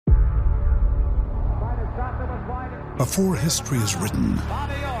Before history is written,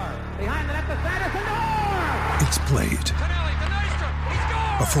 it's played.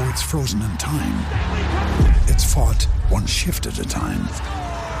 Before it's frozen in time, it's fought one shift at a time.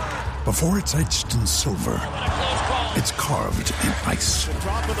 Before it's etched in silver, it's carved in ice.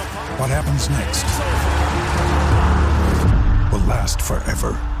 What happens next will last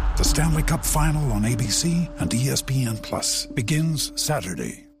forever. The Stanley Cup Final on ABC and ESPN Plus begins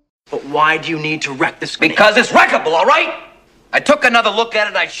Saturday. But why do you need to wreck this? Because it's wreckable, all right? I took another look at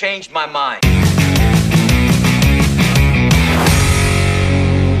it, I changed my mind.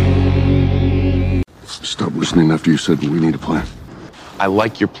 Stop listening after you said we need a plan. I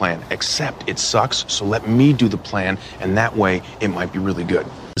like your plan, except it sucks, so let me do the plan, and that way it might be really good.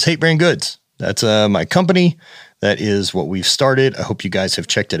 It's Hate Brand Goods. That's my company. That is what we've started. I hope you guys have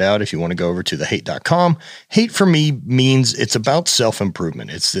checked it out. If you want to go over to thehate.com. Hate for me means it's about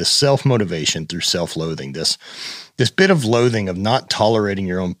self-improvement. It's this self-motivation through self-loathing, this bit of loathing of not tolerating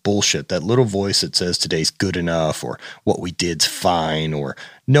your own bullshit, that little voice that says today's good enough or what we did's fine or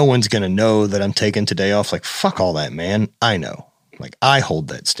no one's going to know that I'm taking today off. Like, fuck all that, man. I know. Like, I hold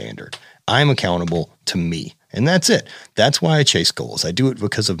that standard. I'm accountable to me. And that's it. That's why I chase goals. I do it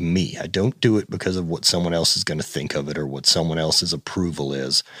because of me. I don't do it because of what someone else is going to think of it or what someone else's approval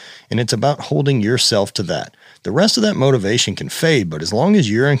is. And it's about holding yourself to that. The rest of that motivation can fade, but as long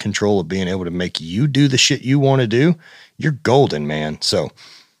as you're in control of being able to make you do the shit you want to do, you're golden, man. So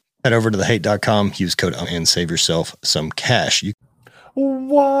head over to thehate.com, use code and save yourself some cash.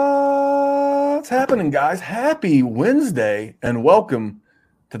 What's happening, guys? Happy Wednesday and welcome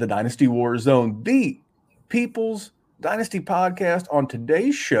to the Dynasty WarZone, the People's Dynasty podcast. On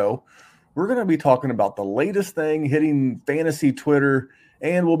today's show, we're going to be talking about the latest thing hitting fantasy Twitter,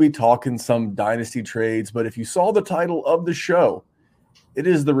 and we'll be talking some Dynasty trades. But if you saw the title of the show, it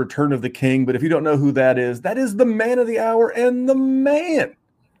is The Return of the King. But if you don't know who that is the man of the hour and the man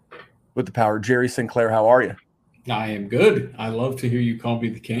with the power, Jerry Sinclair. How are you? I am good. I love to hear you call me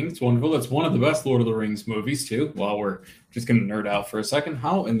the king. It's wonderful. It's one of the best Lord of the Rings movies, too. While we're just going to nerd out for a second,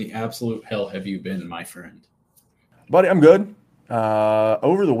 how in the absolute hell have you been, my friend? Buddy, I'm good.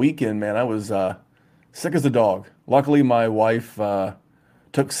 Over the weekend, man, I was sick as a dog. Luckily, my wife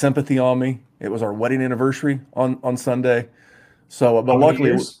took sympathy on me. It was our wedding anniversary on Sunday. So, but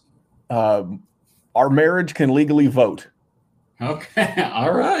luckily, our marriage can legally vote. Okay,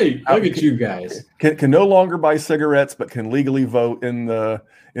 all right. Look at you guys. Can no longer buy cigarettes, but can legally vote in the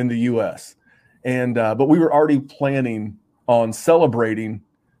U.S. And but we were already planning on celebrating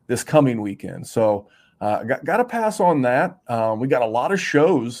this coming weekend. So got to pass on that. We got a lot of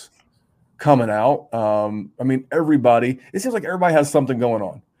shows coming out. I mean, everybody. It seems like everybody has something going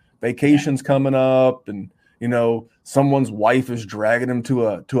on. Vacations coming up, and someone's wife is dragging them to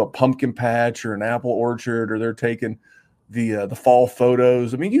a pumpkin patch or an apple orchard, or they're taking the fall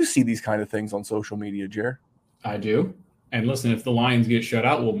photos. I mean, you see these kind of things on social media, Jer. I do. And listen, if the Lions get shut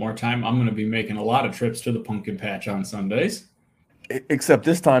out one more time, I'm going to be making a lot of trips to the pumpkin patch on Sundays. Except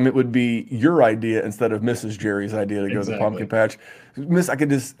this time it would be your idea instead of Mrs. Jerry's idea to go to the pumpkin patch.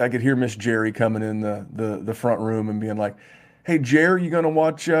 I could hear Miss Jerry coming in the front room and being like, "Hey, Jerry, you gonna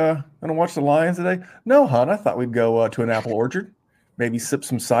watch the Lions today?" "No, hon. I thought we'd go to an apple orchard, maybe sip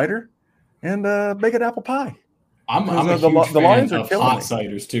some cider, and make an apple pie." I'm a huge fan of hot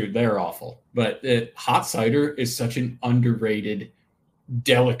ciders too. They're awful, but hot cider is such an underrated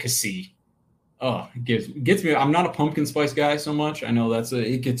delicacy. Oh, it gets me. I'm not a pumpkin spice guy so much. I know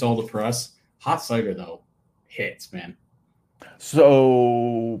it gets all the press. Hot cider though hits, man.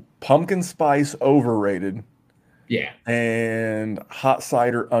 So pumpkin spice overrated. Yeah. And hot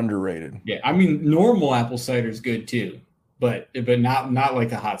cider underrated. Yeah, I mean normal apple cider is good too, but not like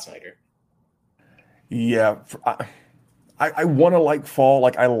the hot cider. Yeah, I want to like fall.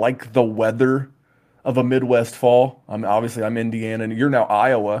 Like, I like the weather of a Midwest fall. I'm Indiana, and you're now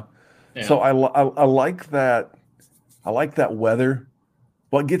Iowa, yeah. So I like that. I like that weather.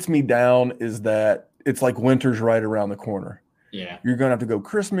 What gets me down is that it's like winter's right around the corner. Yeah, you're gonna have to go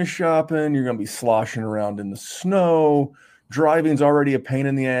Christmas shopping. You're gonna be sloshing around in the snow. Driving's already a pain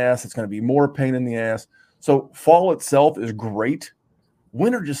in the ass. It's gonna be more pain in the ass. So fall itself is great.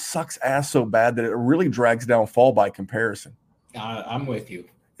 Winter just sucks ass so bad that it really drags down fall by comparison. I'm with you.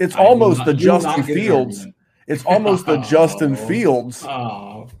 It's almost the Justin Fields. It's almost the Justin Fields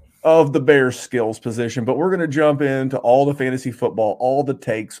of the Bears skills position. But we're going to jump into all the fantasy football, all the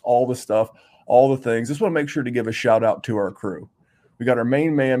takes, all the stuff, all the things. Just want to make sure to give a shout out to our crew. We got our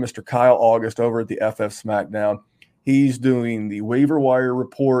main man, Mr. Kyle August, over at the FF Smackdown. He's doing the waiver wire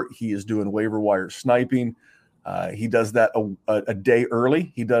report. He is doing waiver wire sniping. He does that a day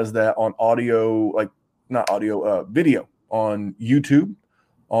early. He does that on audio, like video on YouTube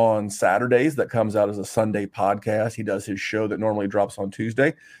on Saturdays that comes out as a Sunday podcast. He does his show that normally drops on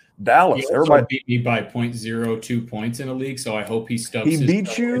Tuesday. Dallas, everybody beat me by 0.02 points in a league, so I hope he stubs he beat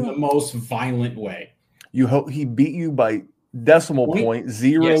his you in the most violent way. You hope he beat you by decimal point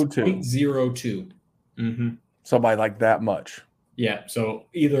 0.02. Yes, 0.02. Mm-hmm. So by like that much. Yeah, so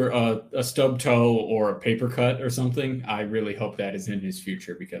either a stub toe or a paper cut or something. I really hope that is in his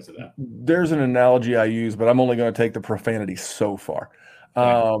future because of that. There's an analogy I use, but I'm only going to take the profanity so far.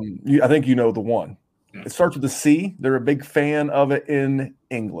 I think you know the one. Yeah. It starts with a C. They're a big fan of it in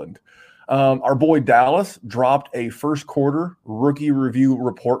England. Our boy Dallas dropped a first quarter rookie review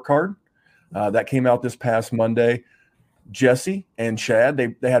report card that came out this past Monday. Jesse and Chad,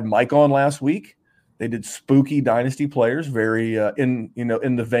 they had Mike on last week. They did spooky Dynasty players, very in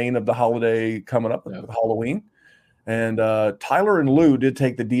the vein of the holiday coming up, with Halloween. And Tyler and Lou did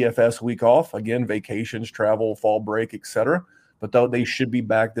take the DFS week off. Again, vacations, travel, fall break, etc. But though they should be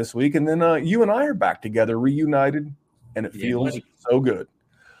back this week. And then you and I are back together, reunited, and it feels so good.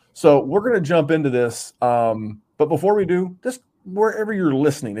 So we're going to jump into this. But before we do, just wherever you're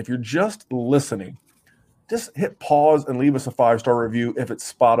listening, if you're just listening, just hit pause and leave us a 5-star review if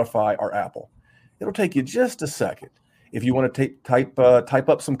it's Spotify or Apple. It'll take you just a second. If you want to type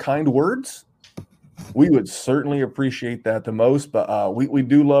up some kind words, we would certainly appreciate that the most. But we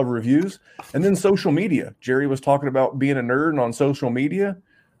do love reviews. And then social media. Jerry was talking about being a nerd and on social media.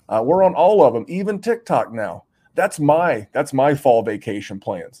 We're on all of them, even TikTok now. That's my fall vacation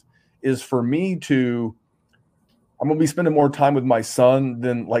plans, is for me to – I'm going to be spending more time with my son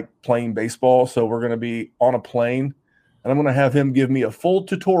than like playing baseball. So we're going to be on a plane. And I'm going to have him give me a full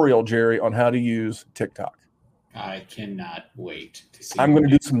tutorial, Jerry, on how to use TikTok. I cannot wait to see. I'm going to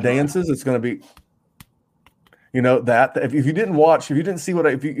do some dances. It's going to be, that if you didn't watch, if you didn't see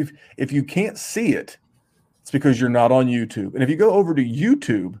if you can't see it, it's because you're not on YouTube. And if you go over to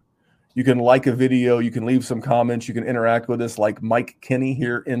YouTube, you can like a video, you can leave some comments, you can interact with us, like Mike Kinney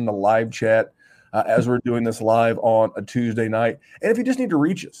here in the live chat as we're doing this live on a Tuesday night. And if you just need to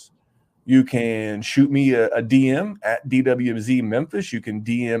reach us, you can shoot me a DM at DWZ Memphis. You can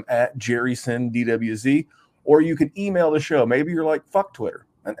DM at JerrySendDWZ, or you can email the show. Maybe you're like, fuck Twitter.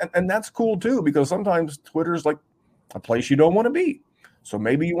 And that's cool too, because sometimes Twitter's like a place you don't want to be. So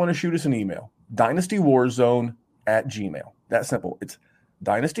maybe you want to shoot us an email, dynastywarzone@gmail. That simple. It's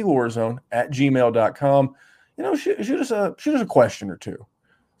dynastywarzone@gmail.com. Shoot us a question or two.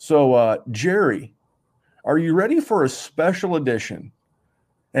 So Jerry, are you ready for a special edition?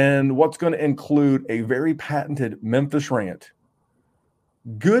 And what's going to include a very patented Memphis rant.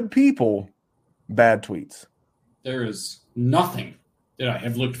 Good people, bad tweets. There is nothing that I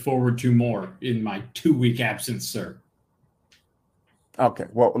have looked forward to more in my 2-week absence, sir. Okay,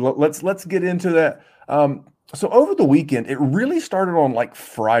 well, let's get into that. So over the weekend, it really started on like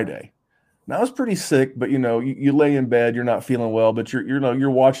Friday. Now, I was pretty sick, but you lay in bed, you're not feeling well, but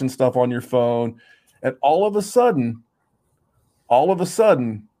you're watching stuff on your phone, and all of a sudden,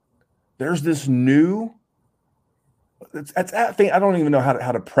 there's this new. It's at. I don't even know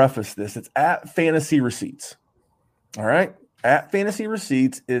how to preface this. It's at Fantasy Receipts. All right, at Fantasy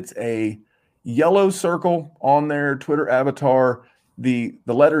Receipts. It's a yellow circle on their Twitter avatar. The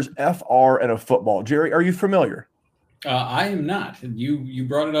letters FR and a football. Jerry, are you familiar? I am not. You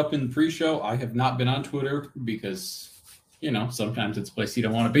brought it up in the pre-show. I have not been on Twitter because sometimes it's a place you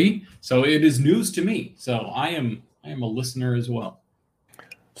don't want to be. So it is news to me. So I am a listener as well.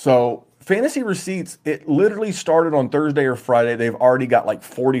 So Fantasy Receipts, it literally started on Thursday or Friday. They've already got like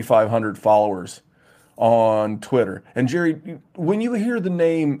 4,500 followers on Twitter. And Jerry, when you hear the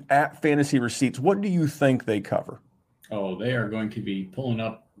name at Fantasy Receipts, what do you think they cover? Oh, they are going to be pulling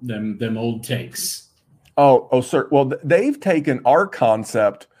up them old takes. Oh, sir. Well, they've taken our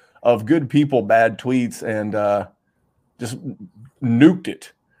concept of good people, bad tweets and just nuked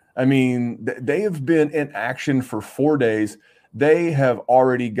it. I mean, they have been in action for 4 days. They have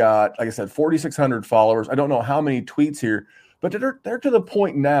already got, like I said, 4,600 followers. I don't know how many tweets here, but they're to the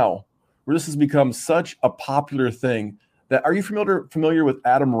point now where this has become such a popular thing that, are you familiar with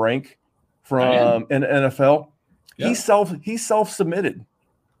Adam Rank from NFL? Yeah. He's self-submitted.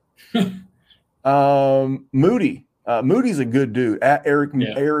 Moody. Moody's a good dude. At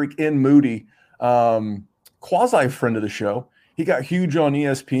Eric N. Moody, quasi friend of the show. He got huge on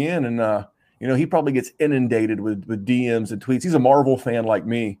ESPN, and he probably gets inundated with DMs and tweets. He's a Marvel fan like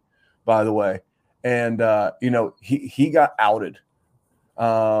me, by the way. And he got outed.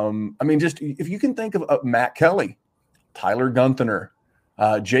 Just if you can think of Matt Kelly, Tyler Gunther,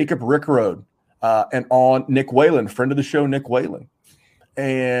 Jacob Rickrode, and on Nick Whalen, friend of the show, Nick Whalen.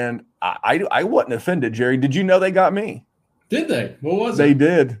 And I wasn't offended, Jerry. Did you know they got me? Did they? What was they it? They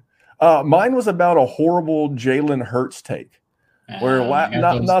did. Mine was about a horrible Jalen Hurts take. Where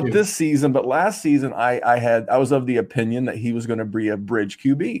not this season, but last season, I was of the opinion that he was going to be a bridge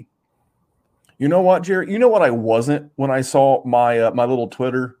QB. You know what, Jerry? You know what I wasn't when I saw my my little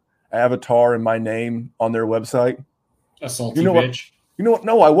Twitter avatar and my name on their website? A salty bitch. You know what?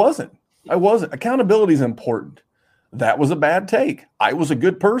 No, I wasn't. Accountability is important. That was a bad take. I was a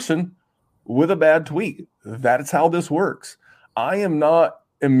good person with a bad tweet. That's how this works. I am not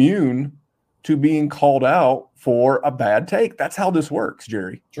immune to being called out for a bad take. That's how this works,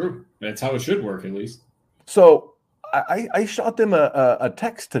 Jerry. True. That's how it should work, at least. So I shot them a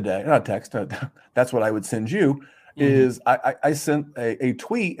text today. Not a text. That's what I would send you. Is I sent a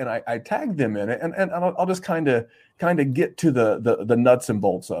tweet and I tagged them in it, and I'll just kind of get to the nuts and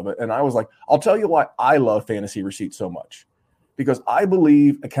bolts of it. And I was like, I'll tell you why I love Fantasy Receipts so much, because I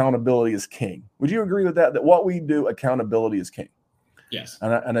believe accountability is king. Would you agree with that? That what we do, accountability is king. Yes.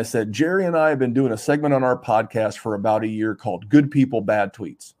 And I said, Jerry and I have been doing a segment on our podcast for about a year called Good People, Bad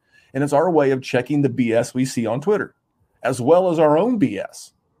Tweets. And it's our way of checking the BS we see on Twitter, as well as our own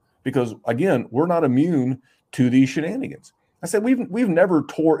BS. Because, again, we're not immune to these shenanigans. I said, we've never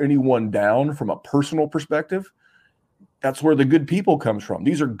tore anyone down from a personal perspective. That's where the good people comes from.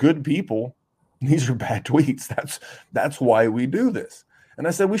 These are good people. These are bad tweets. That's why we do this. And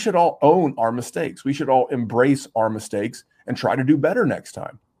I said, we should all own our mistakes. We should all embrace our mistakes and try to do better next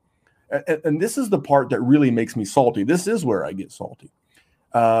time. And this is the part that really makes me salty. This is where I get salty.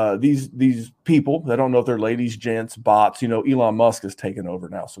 These people, I don't know if they're ladies, gents, bots, Elon Musk has taken over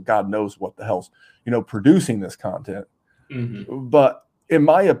now. So God knows what the hell's, producing this content. Mm-hmm. But in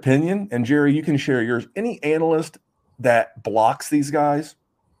my opinion, and Jerry, you can share yours, any analyst that blocks these guys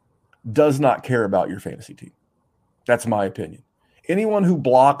does not care about your fantasy team. That's my opinion. Anyone who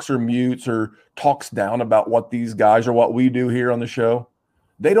blocks or mutes or talks down about what these guys or what we do here on the show,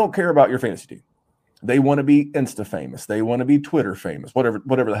 they don't care about your fantasy team. They want to be Insta famous. They want to be Twitter famous, whatever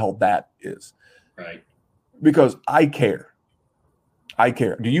the hell that is. Right. Because I care.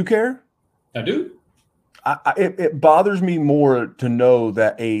 Do you care? I do. It bothers me more to know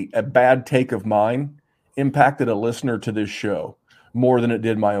that a bad take of mine impacted a listener to this show more than it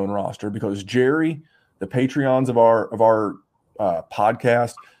did my own roster, because Jerry, the Patreons of our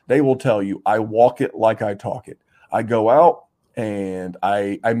podcast, they will tell you I walk it like I talk it. I go out and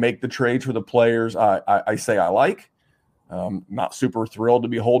I make the trades for the players I say I like. Not super thrilled to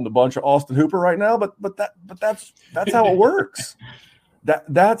be holding a bunch of Austin Hooper right now, but that's how it works.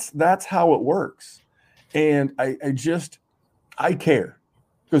 That's how it works. And I care,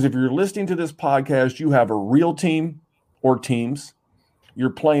 because if you're listening to this podcast, you have a real team or teams.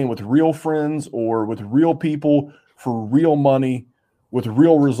 You're playing with real friends or with real people for real money with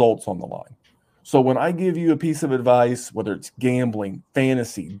real results on the line. So when I give you a piece of advice, whether it's gambling,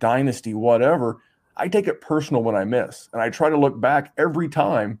 fantasy, dynasty, whatever, I take it personal when I miss. And I try to look back every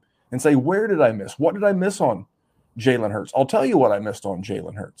time and say, where did I miss? What did I miss on Jalen Hurts? I'll tell you what I missed on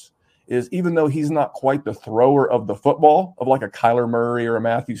Jalen Hurts is, even though he's not quite the thrower of the football of like a Kyler Murray or a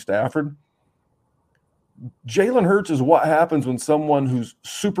Matthew Stafford, Jalen Hurts is what happens when someone who's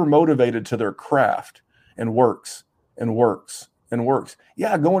super motivated to their craft and works and works and works.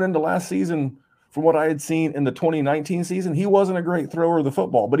 Yeah, going into last season, from what I had seen in the 2019 season, he wasn't a great thrower of the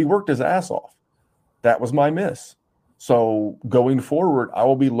football, but he worked his ass off. That was my miss. So going forward, I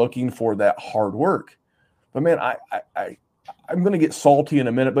will be looking for that hard work. But man, I'm going to get salty in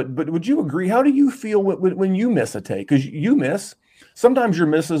a minute, but would you agree? How do you feel when you miss a take? Because you miss. Sometimes your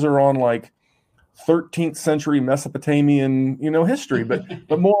misses are on like 13th century Mesopotamian, history,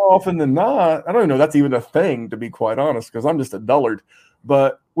 but more often than not, I don't even know that's even a thing, to be quite honest, because I'm just a dullard.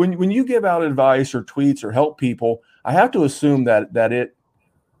 But when you give out advice or tweets or help people, I have to assume that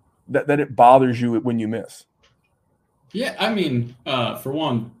it bothers you when you miss. Yeah, I mean, for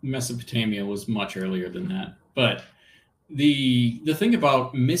one, Mesopotamia was much earlier than that. But the thing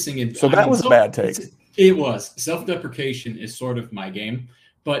about missing it, so that was a bad take. It was. Self-deprecation is sort of my game,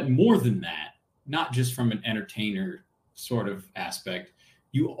 but more than that, not just from an entertainer sort of aspect,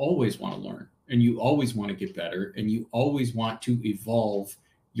 you always want to learn and you always want to get better and you always want to evolve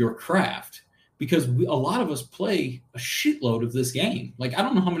your craft, because a lot of us play a shitload of this game. Like, I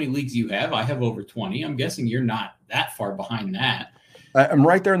don't know how many leagues you have. I have over 20. I'm guessing you're not that far behind that. I'm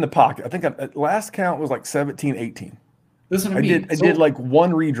right there in the pocket. I think last count was like 17, 18. That's what I mean. I did like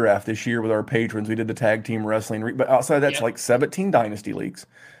one redraft this year with our patrons. We did the tag team wrestling, but outside that's like 17 dynasty leagues,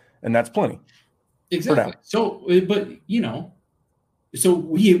 and that's plenty. Exactly. So, but so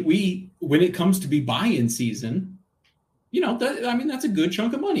we when it comes to be buy-in season, That's a good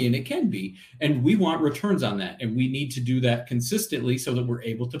chunk of money, and it can be. And we want returns on that, and we need to do that consistently so that we're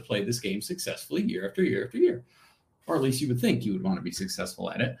able to play this game successfully year after year after year. Or at least you would think you would want to be successful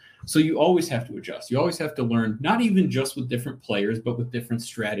at it. So you always have to adjust. You always have to learn, not even just with different players, but with different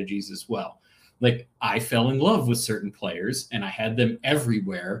strategies as well. Like, I fell in love with certain players, and I had them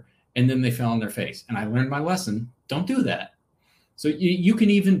everywhere, and then they fell on their face. And I learned my lesson. Don't do that. So you can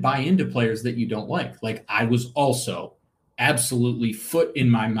even buy into players that you don't like. Like, I was also absolutely foot in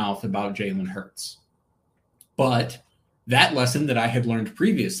my mouth about Jalen Hurts. But that lesson that I had learned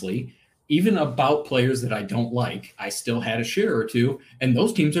previously, even about players that I don't like, I still had a share or two, and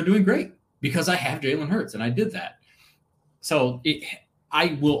those teams are doing great because I have Jalen Hurts, and I did that. So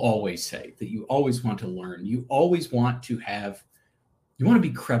I will always say that you always want to learn. You always want to be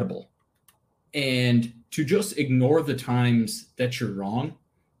credible. And to just ignore the times that you're wrong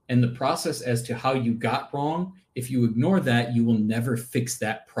and the process as to how you got wrong, if you ignore that, you will never fix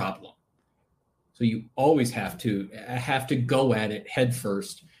that problem. So you always have to go at it head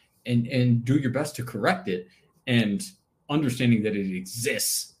first and do your best to correct it. And understanding that it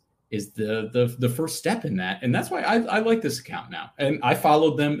exists is the first step in that. And that's why I like this account now. And I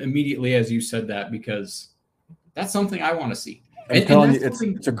followed them immediately as you said that, because that's something I want to see. I'm telling you,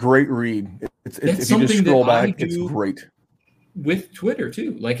 it's a great read. It's if you just scroll back, it's great. With Twitter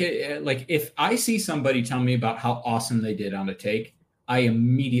too, like if I see somebody tell me about how awesome they did on a take, I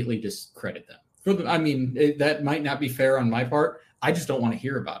immediately discredit them. That might not be fair on my part. I just don't want to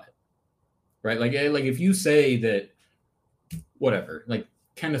hear about it, right? Like if you say that, whatever, like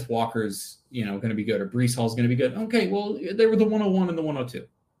Kenneth Walker's, going to be good, or Breece Hall's going to be good. Okay, well, they were the 101 and the 102.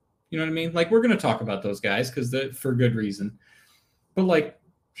 You know what I mean? Like, we're going to talk about those guys for good reason. But like,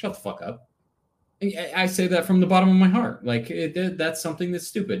 shut the fuck up. I say that from the bottom of my heart. Like, that's something that's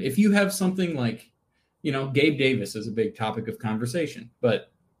stupid. If you have something like, Gabe Davis is a big topic of conversation.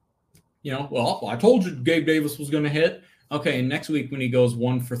 But, well, I told you Gabe Davis was going to hit. Okay, and next week when he goes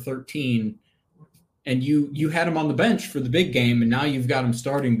 1 for 13, and you had him on the bench for the big game, and now you've got him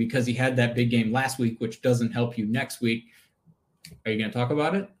starting because he had that big game last week, which doesn't help you next week. Are you going to talk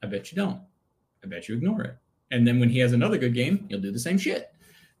about it? I bet you don't. I bet you ignore it. And then when he has another good game, he'll do the same shit.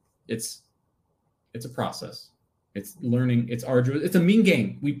 It's a process. It's learning. It's arduous. It's a mean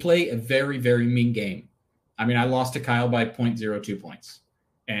game. We play a very, very mean game. I mean, I lost to Kyle by 0.02 points,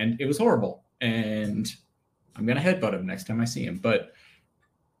 and it was horrible. And I'm going to headbutt him next time I see him. But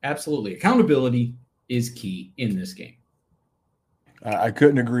absolutely, accountability is key in this game. I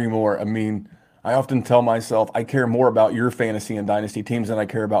couldn't agree more. I mean, I often tell myself I care more about your fantasy and dynasty teams than I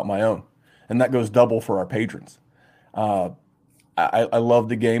care about my own. And that goes double for our patrons. I love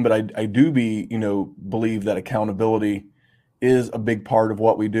the game, but I do believe that accountability is a big part of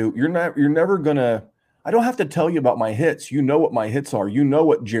what we do. You're never gonna. I don't have to tell you about my hits. You know what my hits are. You know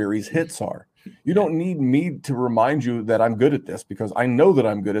what Jerry's hits are. You don't need me to remind you that I'm good at this, because I know that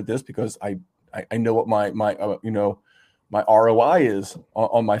I'm good at this, because I know what my ROI is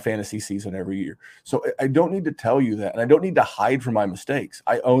on my fantasy season every year. So I don't need to tell you that, and I don't need to hide from my mistakes.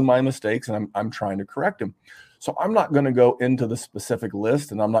 I own my mistakes, and I'm trying to correct them. So I'm not going to go into the specific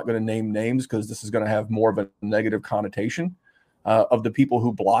list, and I'm not going to name names, because this is going to have more of a negative connotation of the people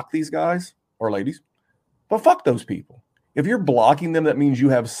who block these guys or ladies. But fuck those people. If you're blocking them, that means you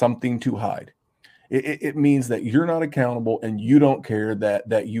have something to hide. It means that you're not accountable, and you don't care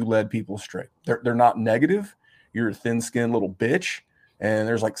that you led people astray. They're not negative. You're a thin-skinned little bitch, and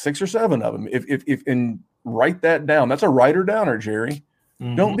there's like 6 or 7 of them. And write that down. That's a writer downer, Jerry.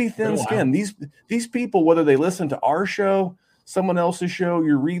 Mm-hmm. Don't be thin-skinned. These people, whether they listen to our show, someone else's show,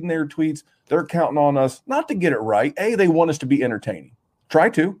 you're reading their tweets, they're counting on us not to get it right. They want us to be entertaining. Try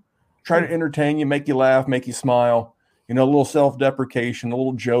to entertain you, make you laugh, make you smile. A little self-deprecation, a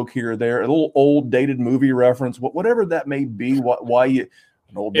little joke here or there, a little old dated movie reference, whatever that may be. Why you?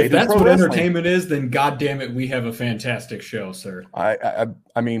 If that's what entertainment is, then goddamn it, we have a fantastic show, sir. I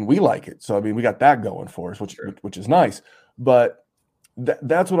mean, we like it, so I mean, we got that going for us, which is nice. But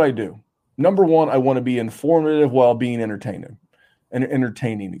that's what I do. Number one, I want to be informative while being entertaining.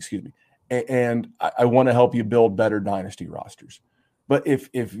 Excuse me. And I want to help you build better dynasty rosters. But if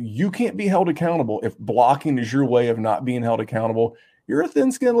you can't be held accountable, if blocking is your way of not being held accountable, you're a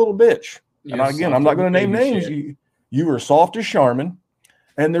thin-skinned little bitch. And again, I'm not going to name names. You are soft as Charmin.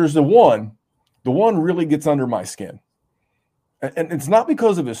 And there's the one really gets under my skin. And it's not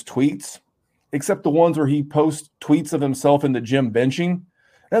because of his tweets, except the ones where he posts tweets of himself in the gym benching,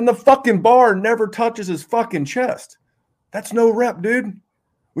 and the fucking bar never touches his fucking chest. That's no rep, dude.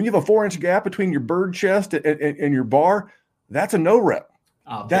 When you have a 4-inch gap between your bird chest and your bar, that's a no rep.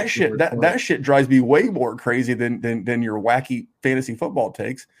 That shit drives me way more crazy than your wacky fantasy football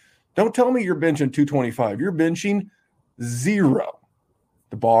takes. Don't tell me you're benching 225. You're benching 0.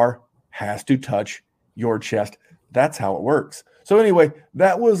 The bar has to touch your chest. That's how it works. So anyway,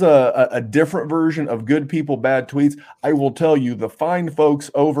 that was a different version of good people, bad tweets. I will tell you, the fine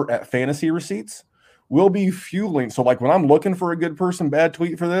folks over at Fantasy Receipts will be fueling. So like when I'm looking for a good person, bad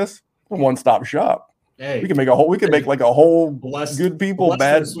tweet for this, a one-stop shop. Hey, we can make like a whole good people,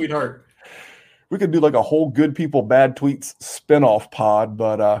 bad sweetheart. We could do like a whole good people, bad tweets spinoff pod.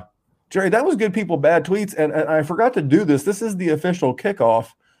 But Jerry, that was good people, bad tweets. And I forgot to do this. This is the official kickoff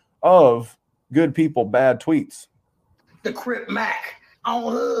of good people, bad tweets. The Crip Mac on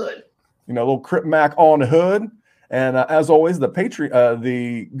hood. Little Crip Mac on hood. And as always,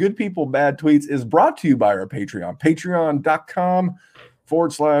 the Good People Bad Tweets is brought to you by our Patreon.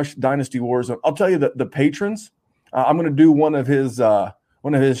 Patreon.com/Dynasty WarZone. I'll tell you that the patrons, I'm going to do one of his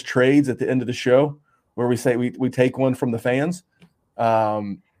trades at the end of the show where we say we take one from the fans.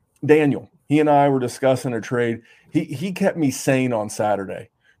 Daniel, he and I were discussing a trade. He kept me sane on Saturday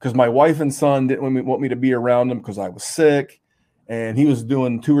because my wife and son didn't want me to be around him because I was sick, and he was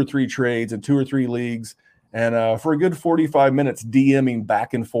doing 2 or 3 trades in 2 or 3 leagues, and for a good 45 minutes DMing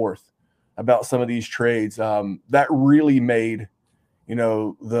back and forth about some of these trades. That really made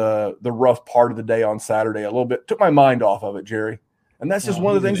the rough part of the day on Saturday a little bit, took my mind off of it, Jerry, and that's just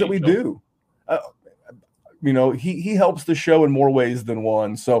one of the things that we do. He helps the show in more ways than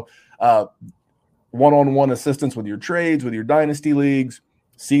one. So one-on-one assistance with your trades, with your dynasty leagues,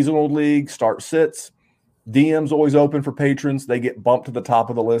 seasonal leagues, start sits. DM's always open for patrons. They get bumped to the top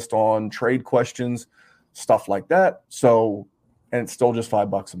of the list on trade questions, stuff like that. So, and it's still just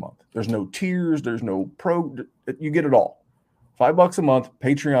 $5 a month. There's no tiers. There's no pro. You get it all. $5 a month,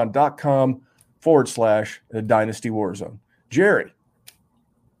 patreon.com/Dynasty WarZone. Jerry,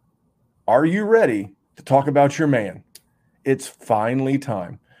 are you ready to talk about your man? It's finally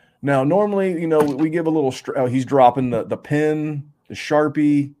time. Now, normally, we give a little, he's dropping the pen, the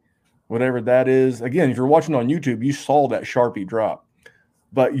Sharpie, whatever that is. Again, if you're watching on YouTube, you saw that Sharpie drop.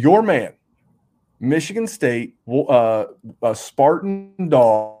 But your man, Michigan State, a Spartan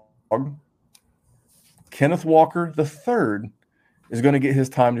dog, Kenneth Walker III, is going to get his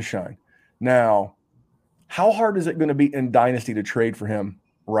time to shine. Now, how hard is it going to be in Dynasty to trade for him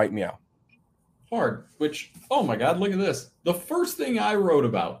right now? Hard, which, oh my God, look at this. The first thing I wrote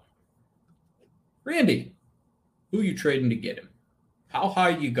about, Randy, who you trading to get him? How high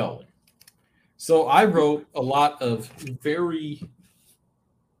you going? So I wrote a lot of very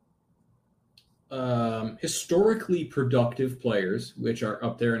historically productive players, which are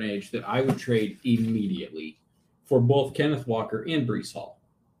up there in age, that I would trade immediately for both Kenneth Walker and Breece Hall.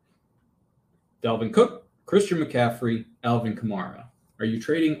 Dalvin Cook, Christian McCaffrey, Alvin Kamara. Are you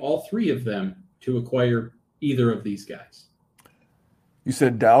trading all 3 of them to acquire either of these guys? You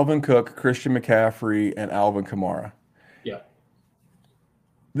said Dalvin Cook, Christian McCaffrey, and Alvin Kamara. Yeah.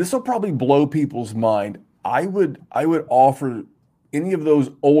 This will probably blow people's mind. I would offer any of those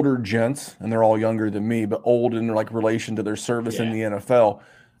older gents, and they're all younger than me, but old in like relation to their service in the NFL.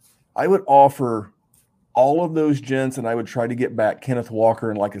 I would offer all of those gents, and I would try to get back Kenneth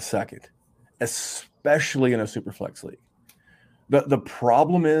Walker in like a second, especially in a Superflex league. The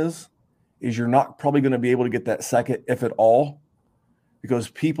problem is you're not probably going to be able to get that second, if at all, because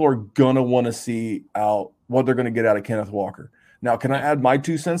people are going to want to see out what they're going to get out of Kenneth Walker. Now, can I add my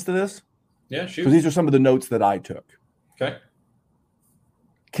 2 cents to this? Yeah, shoot. Because these are some of the notes that I took. Okay.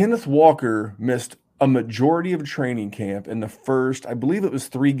 Kenneth Walker missed a majority of training camp in the first, I believe it was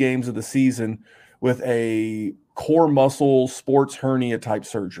 3 games of the season, with a core muscle sports hernia type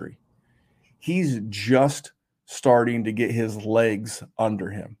surgery. He's just starting to get his legs under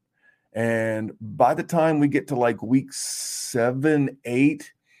him. And by the time we get to like week 7,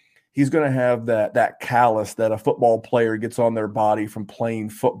 8, he's going to have that callus that a football player gets on their body from playing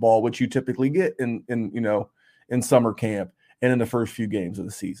football, which you typically get in summer camp and in the first few games of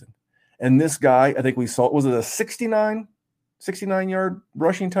the season. And this guy, I think we saw, was it a 69-yard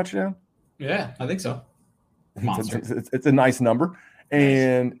rushing touchdown? Yeah, I think so. It's a nice number.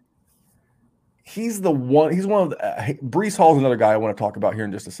 And he's one of the Breece Hall is another guy I want to talk about here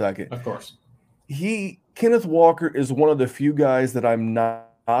in just a second. Of course. Kenneth Walker is one of the few guys that I'm not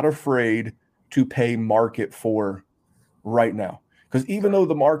afraid to pay market for right now. Because even though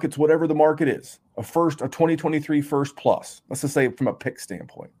the market's whatever the market is, a 2023 first plus, let's just say from a pick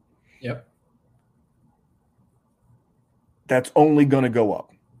standpoint. Yep. That's only going to go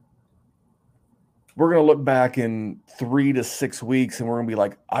up. We're going to look back in 3 to 6 weeks and we're going to be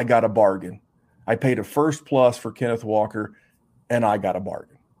like, I got a bargain. I paid a first plus for Kenneth Walker, and I got a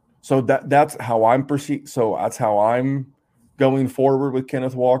bargain. So that's how I'm perceived. So that's how I'm going forward with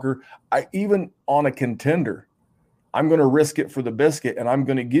Kenneth Walker. I even on a contender, I'm going to risk it for the biscuit, and I'm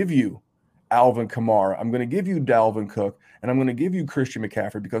going to give you Alvin Kamara. I'm going to give you Dalvin Cook, and I'm going to give you Christian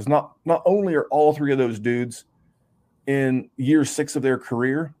McCaffrey, because not only are all three of those dudes in year 6 of their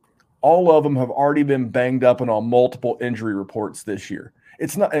career, all of them have already been banged up and on multiple injury reports this year.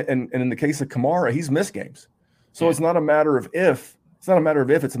 It's not, and in the case of Kamara, he's missed games. So it's not a matter of if, it's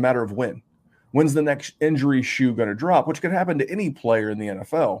a matter of when. When's the next injury shoe going to drop, which could happen to any player in the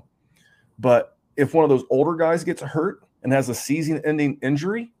NFL. But if one of those older guys gets hurt and has a season-ending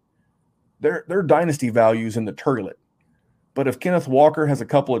injury, their dynasty value's in the toilet. But if Kenneth Walker has a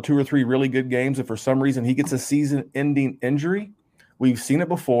couple of 2 or 3 really good games, if for some reason he gets a season-ending injury, we've seen it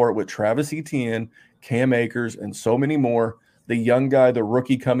before with Travis Etienne, Cam Akers, and so many more. The young guy, the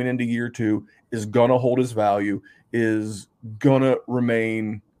rookie coming into year 2, is going to hold his value, is going to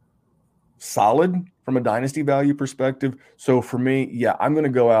remain solid from a dynasty value perspective. So for me, yeah, I'm going to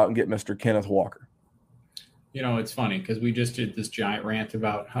go out and get Mr. Kenneth Walker. You know, it's funny because we just did this giant rant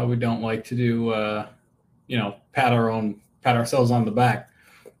about how we don't like to do, pat ourselves on the back.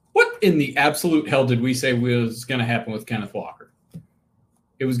 What in the absolute hell did we say was going to happen with Kenneth Walker?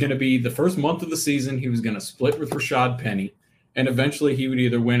 It was going to be the first month of the season. He was going to split with Rashad Penny, and eventually he would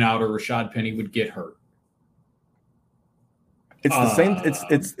either win out or Rashad Penny would get hurt. It's the same.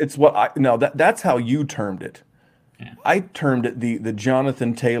 It's what I no. That's how you termed it. Yeah. I termed it the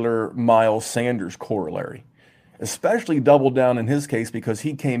Jonathan Taylor, Miles Sanders corollary, especially doubled down in his case because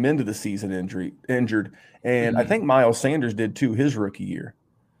he came into the season injured, and I think Miles Sanders did too his rookie year.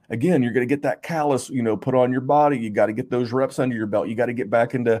 Again, you're going to get that callus, put on your body. You got to get those reps under your belt. You got to get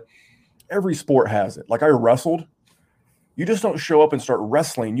back into. Every sport has it. Like I wrestled. You just don't show up and start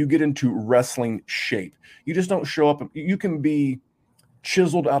wrestling. You get into wrestling shape. You just don't show up. You can be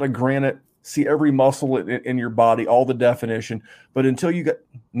chiseled out of granite, see every muscle in your body, all the definition. But until you get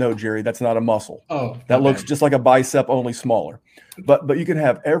 – no, Jerry, that's not a muscle. Oh, that looks just like a bicep, only smaller. But you can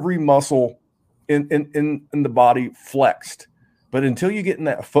have every muscle in the body flexed. But until you get in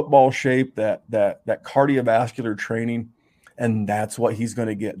that football shape, that cardiovascular training, and that's what he's going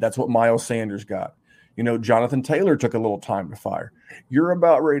to get. That's what Miles Sanders got. Jonathan Taylor took a little time to fire. You're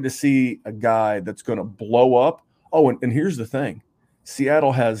about ready to see a guy that's going to blow up. Oh, and here's the thing.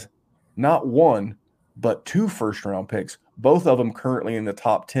 Seattle has not 1, but 2 first-round picks, both of them currently in the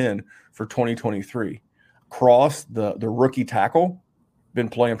top 10 for 2023. Cross, the rookie tackle, been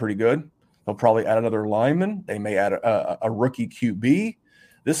playing pretty good. They'll probably add another lineman. They may add a rookie QB.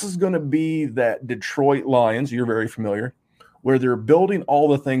 This is going to be that Detroit Lions, you're very familiar, where they're building all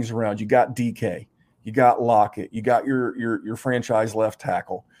the things around. You got DK. You got Lockett. You got your franchise left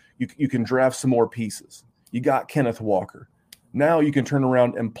tackle. You can draft some more pieces. You got Kenneth Walker. Now you can turn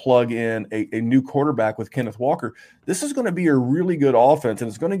around and plug in a new quarterback with Kenneth Walker. This is going to be a really good offense, and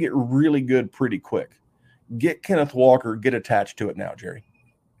it's going to get really good pretty quick. Get Kenneth Walker. Get attached to it now, Jerry.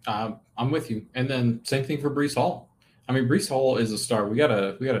 I'm with you. And then same thing for Breece Hall. I mean, Breece Hall is a star. We got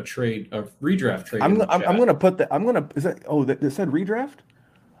a trade, a redraft trade. I'm going to put that. Is that? Oh, that said redraft.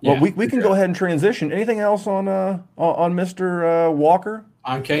 Well, yeah, we can go ahead and transition. Anything else on Mr. Walker?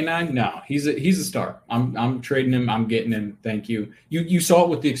 On K9? No, he's a star. I'm trading him. I'm getting him. Thank you. You saw it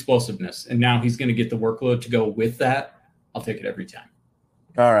with the explosiveness, and now he's going to get the workload to go with that. I'll take it every time.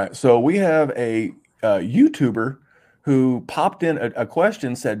 All right. So we have a YouTuber who popped in a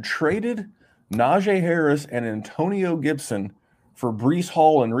question, said traded Najee Harris and Antonio Gibson for Breece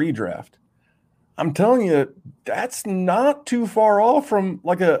Hall and redraft. I'm telling you, that's not too far off from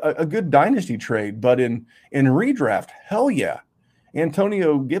like a good dynasty trade. But in redraft, hell yeah.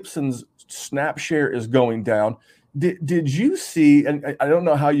 Antonio Gibson's snap share is going down. Did you see, and I don't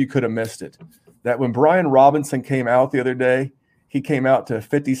know how you could have missed it, that when Brian Robinson came out the other day, he came out to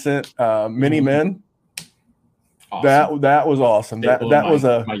 50 Cent Mini Men? Awesome. That was awesome. That was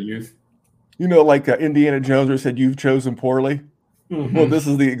my youth. Like Indiana Jones where said, "You've chosen poorly." Mm-hmm. Well, this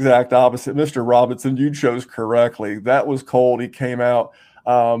is the exact opposite. Mr. Robinson, you chose correctly. That was cold. He came out.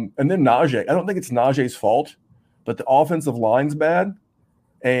 And then Najee. I don't think it's Najee's fault, but the offensive line's bad.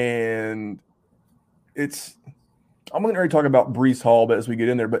 And I'm going to already talk about Breece Hall, but as we get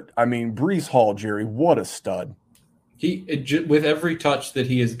in there, but I mean, Breece Hall, Jerry, what a stud. With every touch that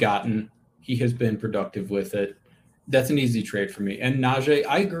he has gotten, he has been productive with it. That's an easy trade for me. And Najee,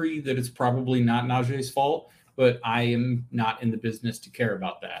 I agree that it's probably not Najee's fault, but I am not in the business to care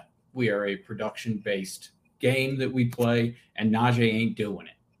about that. We are a production-based game that we play, and Najee ain't doing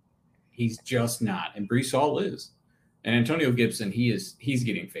it. He's just not. And Breece Hall is. And Antonio Gibson, he's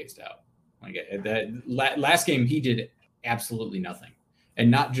getting phased out. Like that last game, he did absolutely nothing. And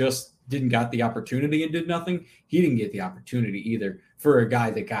not just didn't got the opportunity and did nothing. He didn't get the opportunity either for a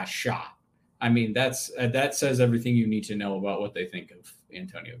guy that got shot. I mean, that says everything you need to know about what they think of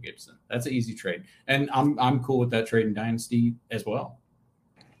Antonio Gibson. That's an easy trade. And I'm cool with that trade in Dynasty as well.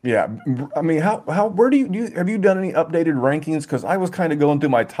 Yeah. I mean, where do you have you done any updated rankings? Because I was kind of going through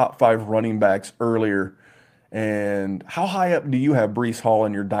my top 5 running backs earlier. And how high up do you have Breece Hall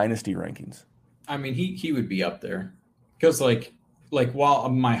in your Dynasty rankings? I mean, he would be up there. Because like while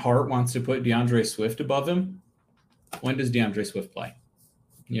my heart wants to put DeAndre Swift above him, when does DeAndre Swift play?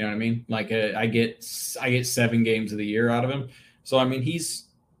 You know what I mean? Like I get 7 games of the year out of him. So I mean,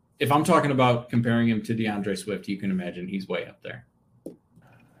 if I'm talking about comparing him to DeAndre Swift, you can imagine he's way up there.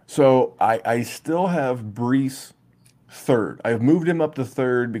 So I still have Breece third. I've moved him up to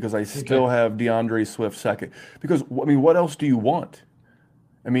third because I still have DeAndre Swift second. Because I mean, what else do you want?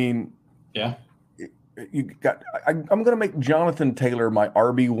 I mean, yeah, you got. I'm going to make Jonathan Taylor my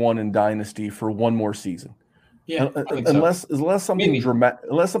RB1 in Dynasty for one more season. Yeah, unless something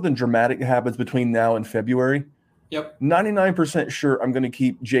dramatic happens between now and February. Yep. 99% sure I'm going to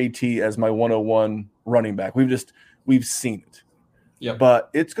keep JT as my 101 running back. We've seen it. Yep. But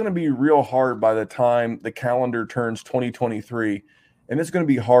it's going to be real hard by the time the calendar turns 2023, and it's going to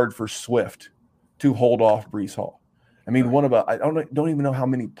be hard for Swift to hold off Breece Hall. I mean, I don't even know how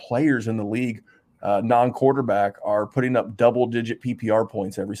many players in the league, non-quarterback, are putting up double-digit PPR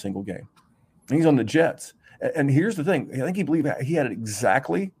points every single game. And he's on the Jets. And here's the thing. I think he had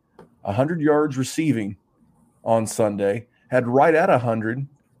exactly 100 yards receiving on Sunday, had right at 100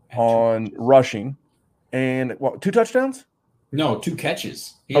 on rushing, and 2 touchdowns? No, 2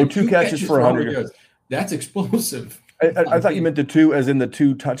 catches. 2 catches for 100 yards. That's explosive. I thought you meant the 2 as in the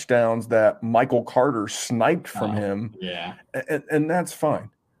 2 touchdowns that Michael Carter sniped from him. Yeah. And that's fine.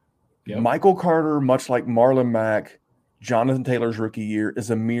 Yep. Michael Carter, much like Marlon Mack, Jonathan Taylor's rookie year,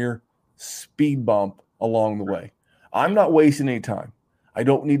 is a mere speed bump along the way. I'm not wasting any time. I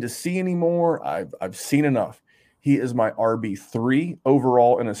don't need to see any more. I've seen enough. He is my RB3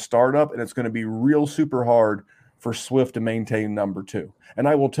 overall in a startup, and it's going to be real super hard for Swift to maintain number 2. And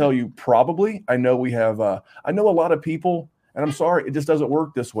I will tell you, probably, I know a lot of people, and I'm sorry, it just doesn't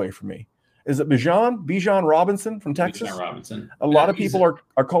work this way for me. Is it Bijan Robinson from Texas? Bijan Robinson. A lot of people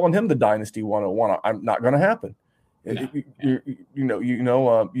are calling him the Dynasty 101. I'm not going to happen. No.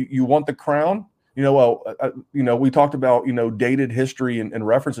 You want the crown. We talked about dated history and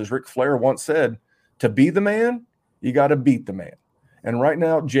references. Ric Flair once said, "To be the man, you got to beat the man." And right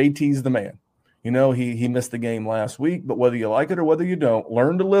now, JT's the man. He missed the game last week, but whether you like it or whether you don't,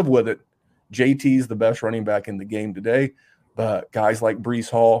 learn to live with it. JT's the best running back in the game today. But guys like Breece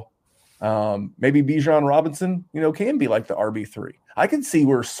Hall, maybe Bijan Robinson, can be like the RB3. I can see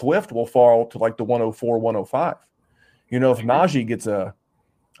where Swift will fall to like the 104, 105. If Najee gets I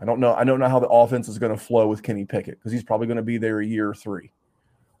don't know how the offense is going to flow with Kenny Pickett because he's probably going to be there a year or 3.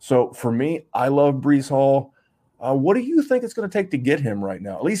 So for me, I love Breece Hall. What do you think it's going to take to get him right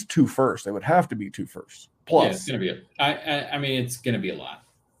now? At least 2 firsts. They would have to be 2 firsts. Plus, yeah, it's going to be. I mean, it's going to be a lot.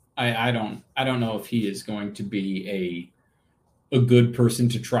 I don't know if he is going to be a good person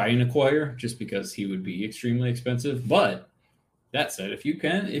to try and acquire just because he would be extremely expensive. But that said, if you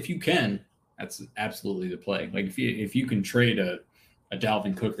can, that's absolutely the play. Like if you can trade a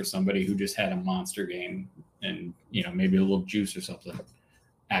Dalvin Cook or somebody who just had a monster game and maybe a little juice or something,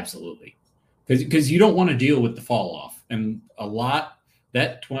 absolutely. Because you don't want to deal with the fall off. And a lot,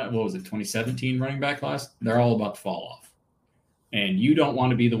 2017 running back class, they're all about the fall off. And you don't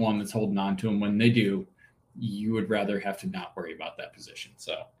want to be the one that's holding on to them when they do. You would rather have to not worry about that position.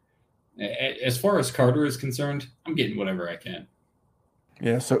 So as far as Carter is concerned, I'm getting whatever I can.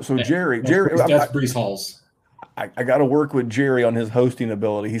 Yeah, so Jerry, that's Breece Hall's. I got to work with Jerry on his hosting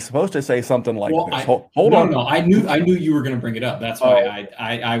ability. He's supposed to say something like this. Hold on. No, I knew you were going to bring it up. That's why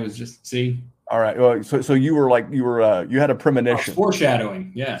I was just see. All right. Well, so you had a premonition.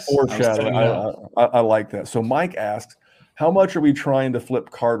 Foreshadowing. Yes. Foreshadowing. I like that. So Mike asks, how much are we trying to flip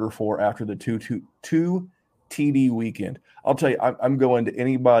Carter for after the two TD weekend? I'll tell you, I'm going to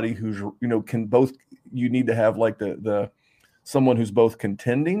anybody who's can both. You need to have like the someone who's both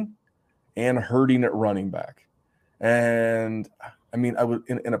contending and hurting at running back. And I mean, I would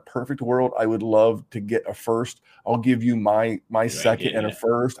in a perfect world, I would love to get a first. I'll give you my second and a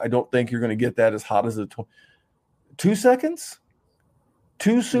first. I don't think you're going to get that as hot as 2 seconds,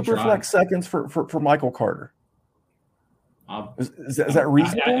 2 super flex seconds for Michael Carter. Is that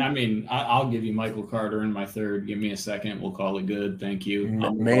reasonable? I mean, I'll give you Michael Carter in my third. Give me a second. We'll call it good. Thank you.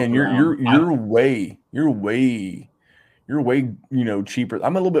 Man, you're way You're way, cheaper.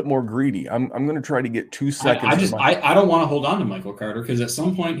 I'm a little bit more greedy. I'm going to try to get 2 seconds. I don't want to hold on to Michael Carter because at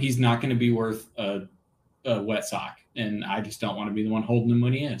some point he's not going to be worth a wet sock, and I just don't want to be the one holding him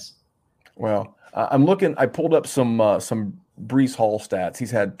when he is. Well, I'm looking. I pulled up some Breece Hall stats.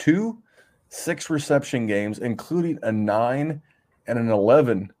 He's had 2 6-reception games, including a 9 and an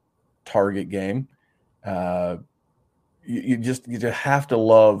 11 target game. You just have to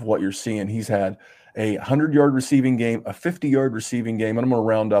love what you're seeing. He's had a 100-yard receiving game, a 50-yard receiving game, and I'm going to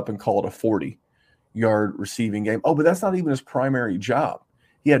round up and call it a 40-yard receiving game. Oh, but that's not even his primary job.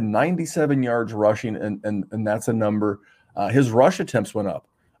 He had 97 yards rushing, and that's a number. His rush attempts went up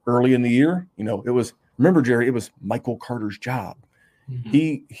early in the year. It was, remember, Jerry, it was Michael Carter's job.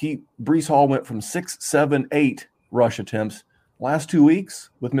 Mm-hmm. Breece Hall went from 6, 7, 8 rush attempts. Last 2 weeks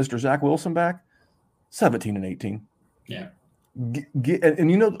with Mr. Zach Wilson back, 17 and 18. Yeah.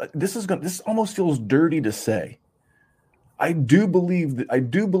 This almost feels dirty to say. I do believe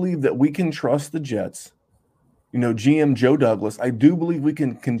that we can trust the Jets. GM Joe Douglas. I do believe we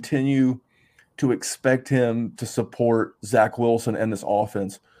can continue to expect him to support Zach Wilson and this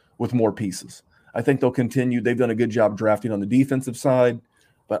offense with more pieces. I think they'll continue. They've done a good job drafting on the defensive side,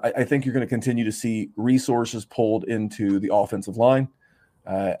 but I think you're going to continue to see resources pulled into the offensive line.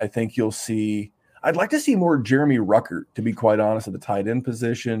 I think you'll see. I'd like to see more Jeremy Ruckert, to be quite honest, at the tight end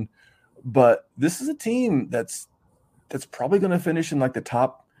position. But this is a team that's probably going to finish in like the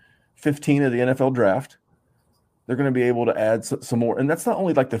top 15 of the NFL draft. They're going to be able to add some more. And that's not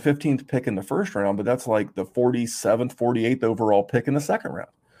only like the 15th pick in the first round, but that's like the 47th, 48th overall pick in the second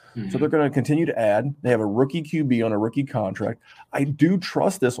round. Mm-hmm. So they're going to continue to add. They have a rookie QB on a rookie contract. I do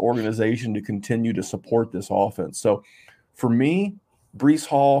trust this organization to continue to support this offense. So for me, Breece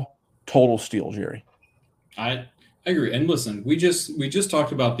Hall, total steal, Jerry. I agree. And listen, we just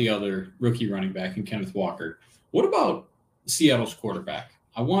talked about the other rookie running back in Kenneth Walker. What about Seattle's quarterback?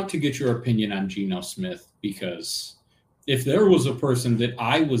 I want to get your opinion on Geno Smith, because if there was a person that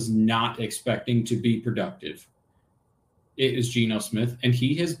I was not expecting to be productive, it is Geno Smith. And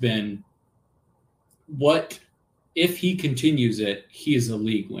he has been if he continues it, he is a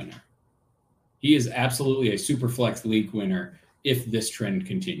league winner. He is absolutely a super flex league winner if this trend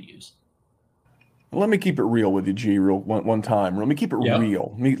continues. Let me keep it real with you, G, one time. Let me keep it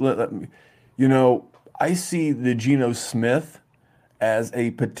real. I see the Geno Smith as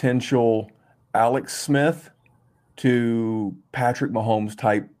a potential Alex Smith to Patrick Mahomes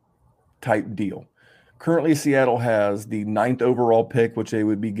type deal. Currently, Seattle has the 9th overall pick, which they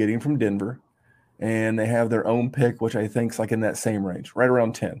would be getting from Denver, and they have their own pick, which I think is like in that same range, right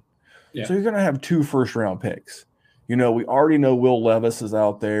around 10. Yeah. So you're going to have 2 first-round picks. We already know Will Levis is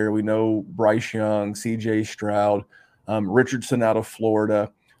out there. We know Bryce Young, C.J. Stroud, Richardson out of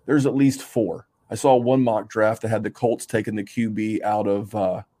Florida. There's at least 4. I saw one mock draft that had the Colts taking the QB out of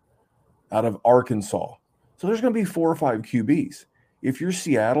Arkansas. So there's going to be 4 or 5 QBs. If you're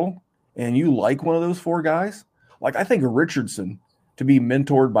Seattle and you like one of those 4 guys, like I think Richardson to be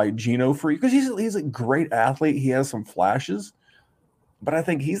mentored by Geno for you, because he's a great athlete. He has some flashes. But I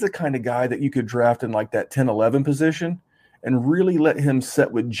think he's the kind of guy that you could draft in like that 10-11 position and really let him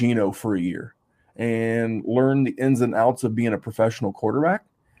sit with Geno for a year and learn the ins and outs of being a professional quarterback.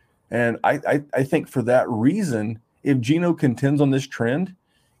 And I think for that reason, if Geno contends on this trend,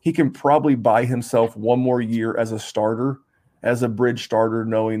 he can probably buy himself one more year as a starter, as a bridge starter,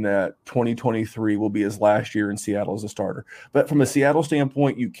 knowing that 2023 will be his last year in Seattle as a starter. But from a Seattle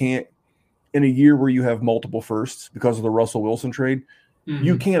standpoint, you can't, in a year where you have multiple firsts because of the Russell Wilson trade, mm-hmm.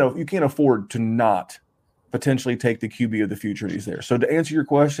 you can't afford to not potentially take the QB of the future he's there. So to answer your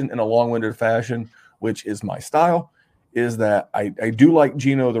question in a long-winded fashion, which is my style, is that I do like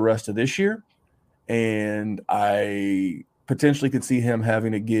Geno the rest of this year, and I potentially could see him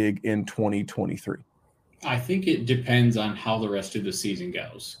having a gig in 2023. I think it depends on how the rest of the season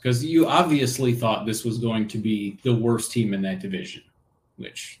goes, because you obviously thought this was going to be the worst team in that division,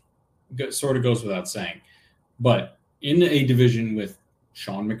 which sort of goes without saying. But in a division with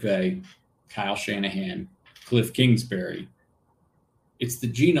Sean McVay, Kyle Shanahan, Cliff Kingsbury, it's the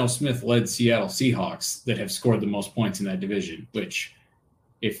Geno Smith-led Seattle Seahawks that have scored the most points in that division, which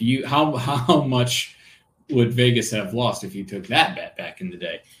how much would Vegas have lost if you took that bet back in the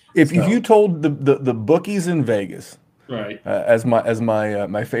day? If you told the bookies in Vegas, right, as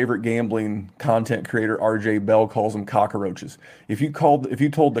my favorite gambling content creator RJ Bell calls them cockroaches. If you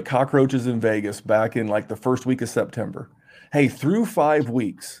told the cockroaches in Vegas back in like the first week of September, hey, through 5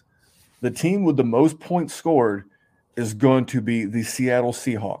 weeks, the team with the most points scored is going to be the Seattle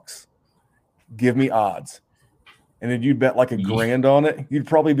Seahawks. Give me odds. and then you'd bet like $1,000 on it, you'd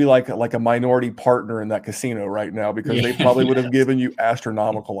probably be like a minority partner in that casino right now, because they probably would have given you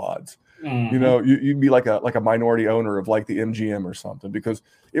astronomical odds. You know, you'd be like a minority owner of like the MGM or something, because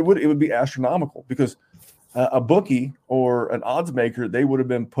it would be astronomical, because a bookie or an odds maker, they would have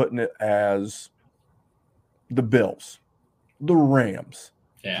been putting it as the Bills, the Rams,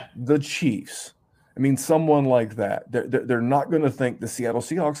 the Chiefs. I mean, someone like that. They're not going to think the Seattle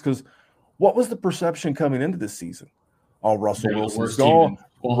Seahawks, because what was the perception coming into this season? Oh, Russell Wilson's gone.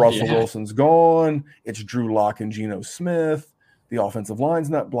 Wilson's gone. It's Drew Lock and Geno Smith. The offensive line's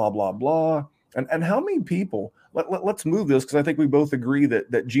not blah, blah, blah. And how many people, let's move this, because I think we both agree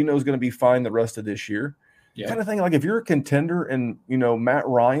that Geno's going to be fine the rest of this year. Kind of thing, like if you're a contender and, you know, Matt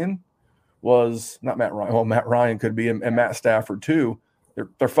Ryan could be, and Matt Stafford too,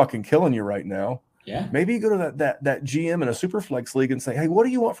 they're fucking killing you right now. Yeah. Maybe you go to that GM in a Superflex league and say, hey, what do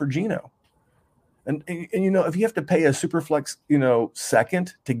you want for Geno? And you know, if you have to pay a Superflex, you know,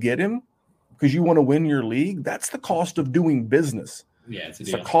 second to get him because you want to win your league, that's the cost of doing business. Yeah, it's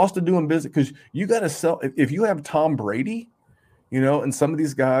the cost of doing business, because you got to sell. If you have Tom Brady, you know, and some of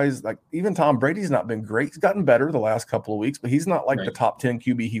these guys, like even Tom Brady's not been great. He's gotten better the last couple of weeks, but he's not like the top 10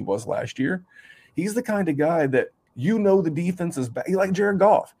 QB he was last year. He's the kind of guy that, you know, the defense is bad. Like Jared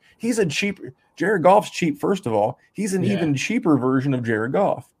Goff. Jared Goff's cheap, first of all. He's an even cheaper version of Jared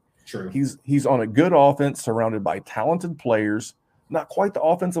Goff. True. He's on a good offense surrounded by talented players. Not quite the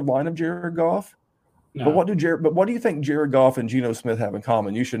offensive line of Jared Goff. No. But what do you think Jared Goff and Geno Smith have in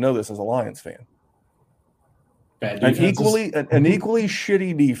common? You should know this as a Lions fan. An equally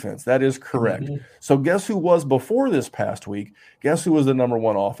shitty defense. That is correct. Mm-hmm. So guess who was before this past week? Guess who was the number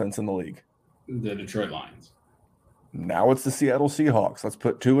one offense in the league? The Detroit Lions. Now it's the Seattle Seahawks. Let's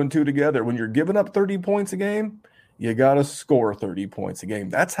put 2 and 2 together. When you're giving up 30 points a game, you got to score 30 points a game.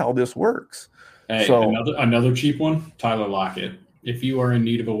 That's how this works. Hey, so another cheap one, Tyler Lockett. If you are in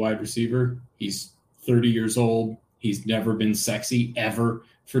need of a wide receiver, he's 30 years old. He's never been sexy ever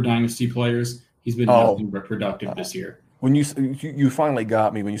for Dynasty players. He's been nothing but productive this year. When you finally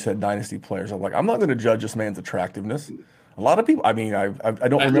got me when you said Dynasty players, I'm like, I'm not going to judge this man's attractiveness. A lot of people, I mean, I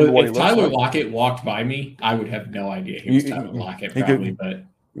don't remember what he looks like. If Tyler Lockett walked by me, I would have no idea he was Tyler Lockett probably, but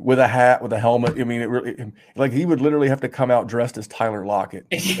with a hat, with a helmet. I mean, it really, like, he would literally have to come out dressed as Tyler Lockett.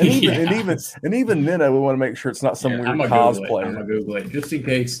 And even then, I would want to make sure it's not some weird cosplay. I'm gonna Google it just in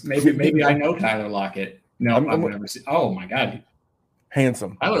case. Maybe I know Tyler Lockett. No, I've never seen. Oh my God,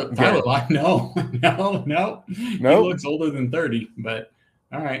 handsome. Tyler Lockett. No. He looks older than 30. But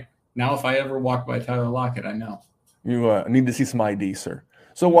all right, now if I ever walk by Tyler Lockett, I know. You need to see some ID, sir.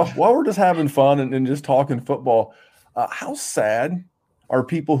 So while we're just having fun and just talking football, how sad are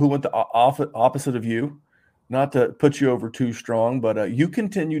people who went the opposite of you? Not to put you over too strong, but you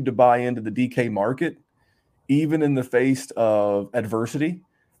continued to buy into the DK market, even in the face of adversity.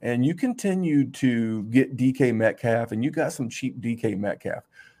 And you continued to get DK Metcalf, and you got some cheap DK Metcalf.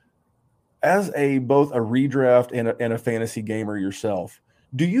 As both a redraft and a fantasy gamer yourself,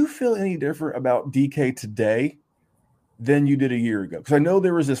 do you feel any different about DK today than you did a year ago? Because I know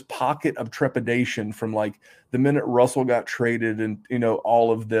there was this pocket of trepidation from like the minute Russell got traded and, you know,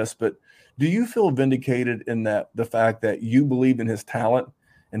 all of this, but do you feel vindicated in that the fact that you believed in his talent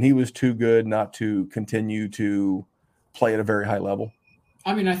and he was too good not to continue to play at a very high level?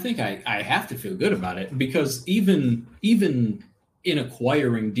 I mean, I think I have to feel good about it, because even in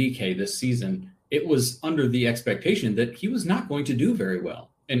acquiring DK this season, it was under the expectation that he was not going to do very well.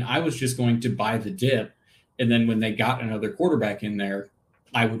 And I was just going to buy the dip. And then when they got another quarterback in there,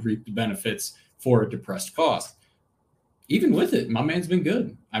 I would reap the benefits for a depressed cost. Even with it, my man's been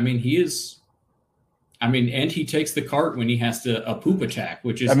good. I mean, and he takes the cart when he has a poop attack,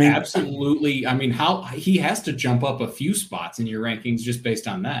 which is absolutely, how he has to jump up a few spots in your rankings just based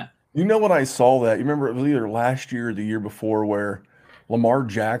on that. You know, when I saw that, you remember it was either last year or the year before where Lamar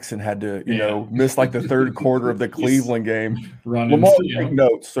Jackson had to, miss like the third quarter of the Cleveland game. Lamar, take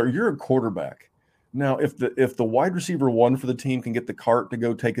notes, sir. You're a quarterback. Now, if the wide receiver one for the team can get the cart to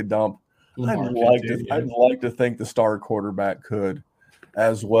go take a dump, I'd like to think the star quarterback could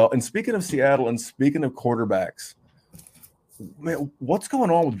as well. And speaking of Seattle and speaking of quarterbacks, man, what's going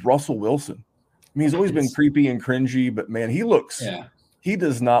on with Russell Wilson? I mean, he's always been creepy and cringy, but man, he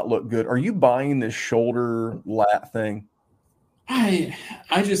does not look good. Are you buying this shoulder lat thing? I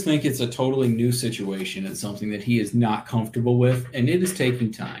just think it's a totally new situation. It's something that he is not comfortable with, and it is taking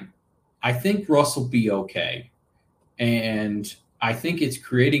time. I think Russ will be okay. And I think it's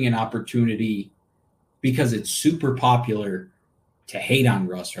creating an opportunity because it's super popular to hate on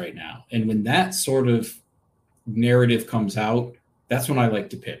Russ right now. And when that sort of narrative comes out, that's when I like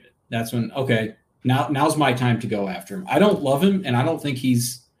to pivot. That's when, okay, Now's my time to go after him. I don't love him, and I don't think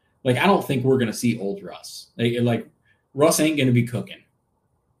he's like, I don't think we're going to see old Russ. Like Russ ain't going to be cooking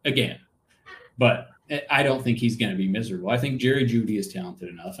again, but I don't think he's going to be miserable. I think Jerry Jeudy is talented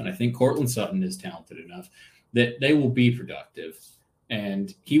enough, and I think Cortland Sutton is talented enough that they will be productive,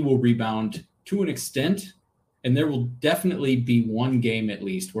 and he will rebound to an extent, and there will definitely be one game at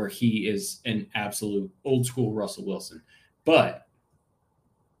least where he is an absolute old school Russell Wilson. But,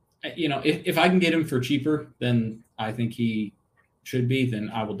 you know, if I can get him for cheaper than I think he should be, then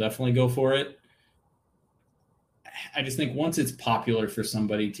I will definitely go for it. I just think once it's popular for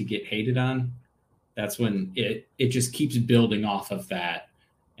somebody to get hated on, that's when it just keeps building off of that.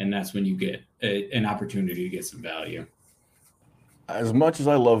 And that's when you get an opportunity to get some value. As much as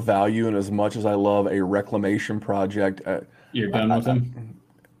I love value and as much as I love a reclamation project, you're done with him?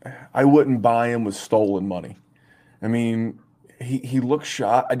 I wouldn't buy him with stolen money. I mean, he looks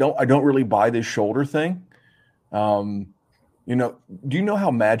shot. I don't really buy this shoulder thing. You know, do you know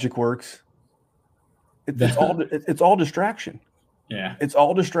how magic works? It's all distraction. Yeah. It's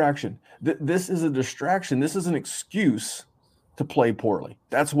all distraction. This is a distraction. This is an excuse to play poorly.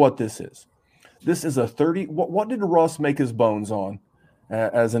 That's what this is. This is a 30. What did Russ make his bones on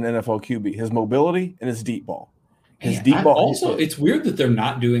as an NFL QB? His mobility and his deep ball. Deep ball. Also, it's weird that they're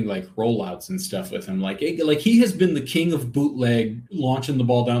not doing like rollouts and stuff with him. Like he has been the king of bootleg, launching the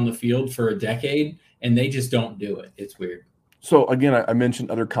ball down the field for a decade, and they just don't do it. It's weird. So again, I mentioned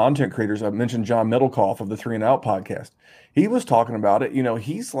other content creators. I mentioned John Middlecoff of the 3 and Out podcast. He was talking about it. You know,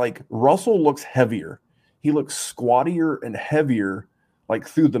 he's like, Russell looks heavier. He looks squattier and heavier, like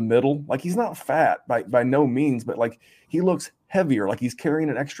through the middle. Like he's not fat by no means, but like he looks heavier, like he's carrying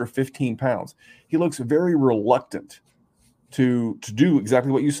an extra 15 pounds. He looks very reluctant to do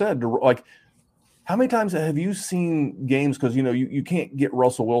exactly what you said. Like, how many times have you seen games? Because, you know, you can't get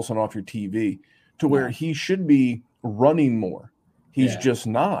Russell Wilson off your TV to where he should be running more. He's just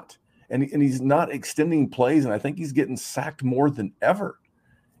not. And he's not extending plays. And I think he's getting sacked more than ever.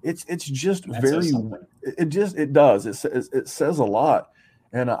 It's just it does. It says a lot.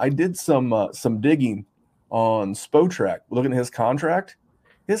 And I did some digging on Spotrac, looking at his contract.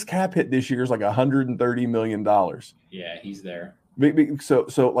 His cap hit this year is like $130 million. Yeah, he's there.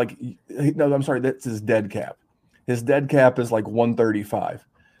 So like, no, I'm sorry, that's his dead cap. His dead cap is like 135.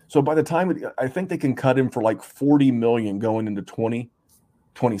 So by the time I think they can cut him for like 40 million going into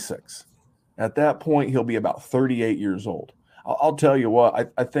 2026. At that point, he'll be about 38 years old. I'll tell you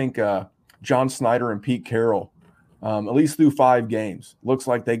what, I think John Snyder and Pete Carroll, at least through 5 games, looks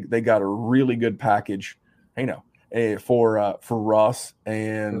like they got a really good package, you know, for Russ.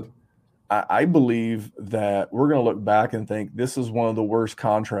 And I believe that we're going to look back and think this is one of the worst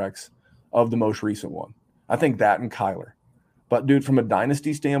contracts of the most recent one. I think that and Kyler. But, dude, from a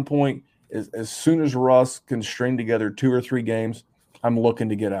dynasty standpoint, as soon as Russ can string together 2 or 3 games, I'm looking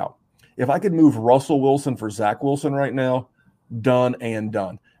to get out. If I could move Russell Wilson for Zach Wilson right now, done and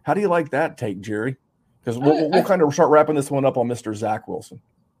done. How do you like that take, Jerry? Because we'll kind of start wrapping this one up on Mr. Zach Wilson.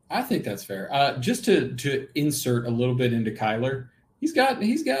 I think that's fair. Just to insert a little bit into Kyler, he's got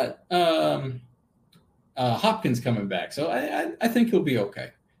Hopkins coming back, so I think he'll be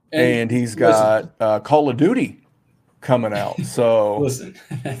okay. And he's got Call of Duty coming out. So listen,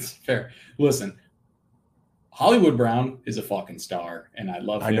 that's fair. Listen, Hollywood Brown is a fucking star, and I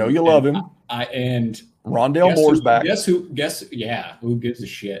love him. I know you love him. And Rondale Moore's back. Who gives a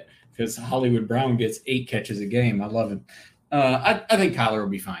shit? Because Hollywood Brown gets 8 catches a game. I love him. I think Kyler will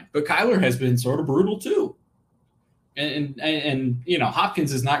be fine, but Kyler has been sort of brutal too. And you know,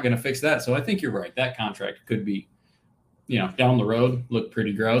 Hopkins is not going to fix that. So I think you're right. That contract could be, you know, down the road look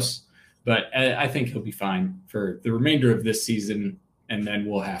pretty gross, but I think he'll be fine for the remainder of this season. And then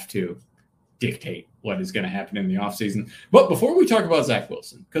we'll have to dictate what is going to happen in the offseason. But before we talk about Zach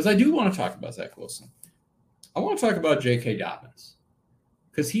Wilson, because I do want to talk about Zach Wilson, I want to talk about J.K. Dobbins.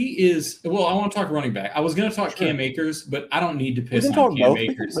 Because he is, well, I want to talk running back. I was going to talk Cam Akers, but I don't need to piss on Cam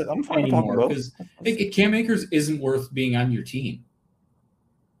Akers anymore. Because Cam Akers isn't worth being on your team.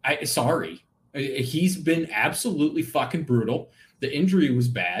 Sorry. He's been absolutely fucking brutal. The injury was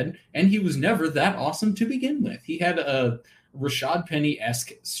bad, and he was never that awesome to begin with. He had a Rashad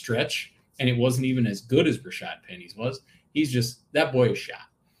Penny-esque stretch, and it wasn't even as good as Rashad Penny's was. He's just, that boy is shot.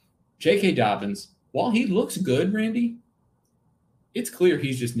 J.K. Dobbins, while he looks good, Randy, it's clear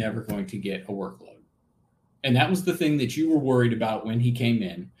he's just never going to get a workload. And that was the thing that you were worried about when he came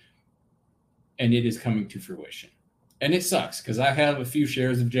in, and it is coming to fruition. And it sucks because I have a few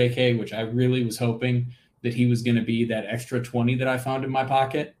shares of JK, which I really was hoping that he was going to be that extra 20 that I found in my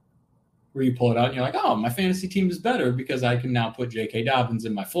pocket, where you pull it out and you're like, oh, my fantasy team is better because I can now put J.K. Dobbins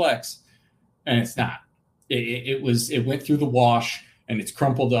in my flex. and it's not. It went through the wash, and it's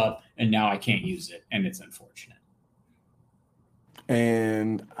crumpled up, and now I can't use it, and it's unfortunate.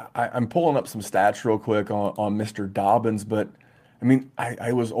 And I'm pulling up some stats real quick on Mr. Dobbins, but I mean,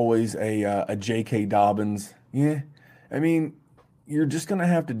 I was always a J.K. Dobbins. Yeah, I mean, you're just going to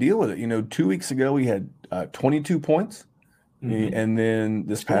have to deal with it. 2 weeks ago he had 22 points, and then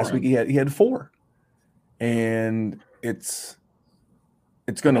this past week he had 4, and it's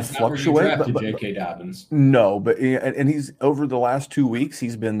going to fluctuate. But J.K. Dobbins. No, but he's over the last 2 weeks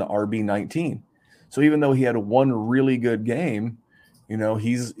he's been the RB19. So even though he had one really good game,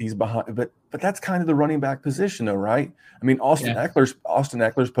 he's behind. But that's kind of the running back position, though, right? I mean, Austin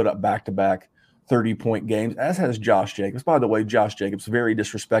Eckler's put up back-to-back 30-point games, as has Josh Jacobs. By the way, Josh Jacobs very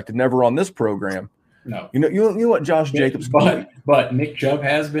disrespected, never on this program. No, you know what Josh Jacobs. But Nick Chubb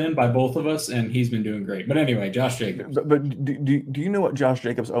has been by both of us, and he's been doing great. But anyway, Josh Jacobs. But do you know what Josh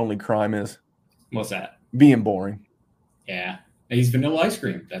Jacobs' only crime is? What's that? Being boring. Yeah, he's vanilla ice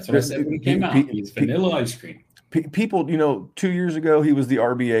cream. That's what I said when he came out. He's vanilla ice cream. People, 2 years ago he was the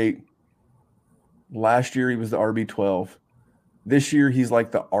RB8. Last year he was the RB12. This year he's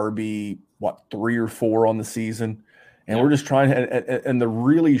like the RB 3 or 4 on the season. And we're just trying to, and the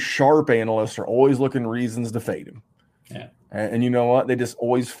really sharp analysts are always looking reasons to fade him. Yeah. And you know what? They just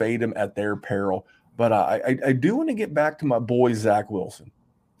always fade him at their peril. But I do want to get back to my boy, Zach Wilson.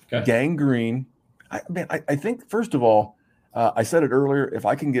 Okay. Gangrene. I think, first of all, I said it earlier, if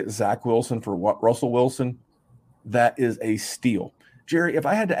I can get Zach Wilson for Russell Wilson, that is a steal. Jerry, if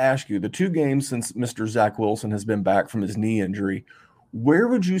I had to ask you, the 2 games since Mr. Zach Wilson has been back from his knee injury, where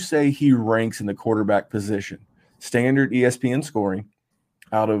would you say he ranks in the quarterback position? Standard ESPN scoring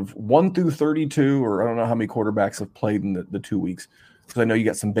out of 1 through 32, or I don't know how many quarterbacks have played in the 2 weeks, because I know you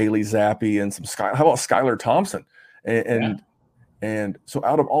got some Bailey Zappi and some how about Skylar Thompson? And so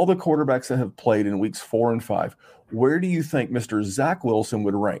out of all the quarterbacks that have played in weeks 4 and 5, where do you think Mr. Zach Wilson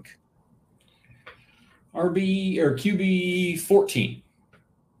would rank? RB or QB 14.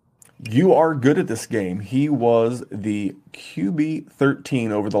 You are good at this game. He was the QB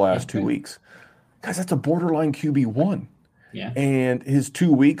 13 over the last 2 weeks. Guys, that's a borderline QB1. Yeah. And his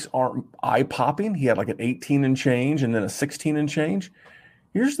 2 weeks aren't eye-popping. He had like an 18 and change and then a 16 and change.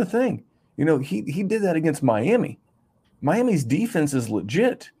 Here's the thing. He did that against Miami. Miami's defense is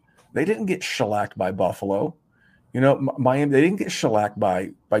legit. They didn't get shellacked by Buffalo. Miami, they didn't get shellacked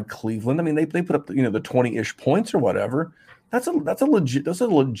by Cleveland. I mean, they put up the 20-ish points or whatever. That's a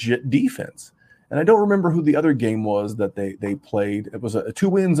legit defense. And I don't remember who the other game was that they played. It was a 2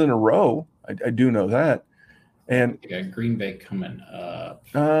 wins in a row. I do know that. And they got Green Bay coming up.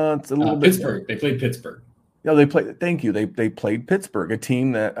 It's a little bit Pittsburgh. They played Pittsburgh. Yeah, they played. Thank you. They played Pittsburgh, a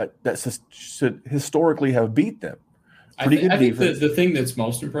team that should historically have beat them. Pretty good defense. I think the thing that's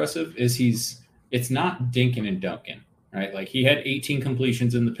most impressive is it's not dinking and dunking, right? Like he had 18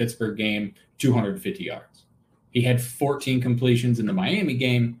 completions in the Pittsburgh game, 250 yards. He had 14 completions in the Miami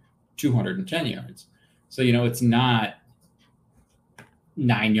game, 210 yards. So, it's not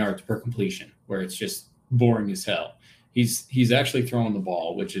 9 yards per completion where it's just boring as hell. He's actually throwing the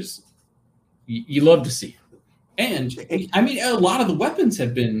ball, which is you love to see. And I mean, a lot of the weapons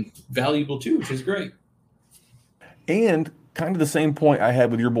have been valuable too, which is great. And kind of the same point I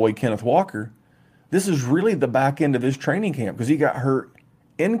had with your boy Kenneth Walker. This is really the back end of his training camp because he got hurt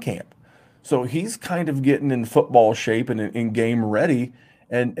in camp. So he's kind of getting in football shape and in game ready.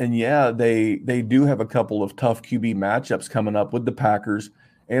 And yeah, they do have a couple of tough QB matchups coming up with the Packers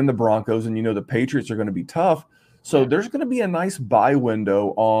and the Broncos. And, the Patriots are going to be tough. So there's going to be a nice buy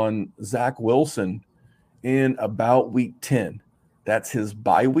window on Zach Wilson in about week 10. That's his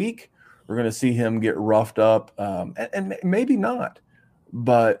bye week. We're going to see him get roughed up and maybe not.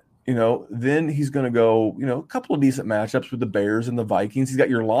 But, then he's going to go, a couple of decent matchups with the Bears and the Vikings. He's got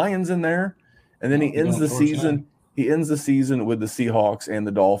your Lions in there. And then he ends the season. He ends the season with the Seahawks and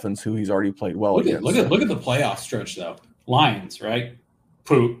the Dolphins, who he's already played well against. Look at the playoff stretch, though. Lions, right?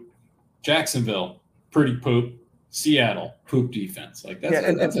 Poop. Jacksonville, pretty poop. Seattle, poop defense. Like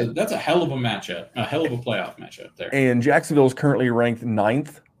that's a hell of a matchup, a hell of a playoff matchup there. And Jacksonville is currently ranked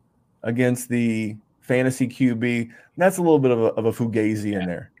 9th against the fantasy QB. That's a little bit of a fugazi in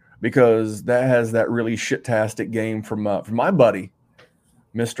there because that has that really shit-tastic game from my buddy,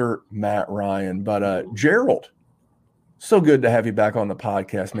 Mr. Matt Ryan. But Gerald, so good to have you back on the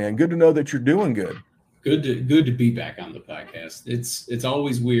podcast, man. Good to know that you're doing good. Good to be back on the podcast. It's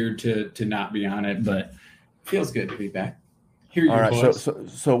always weird to not be on it, but feels good to be back. Hear your voice.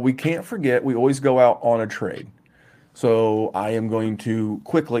 So we can't forget, we always go out on a trade. So I am going to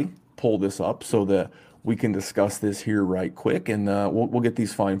quickly pull this up so that we can discuss this here right quick, and we'll get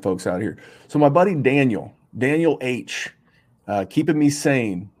these fine folks out of here. So my buddy Daniel H, keeping me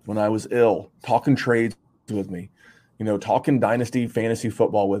sane when I was ill, talking trades with me, talking Dynasty fantasy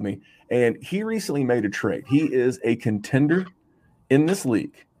football with me. And he recently made a trade. He is a contender in this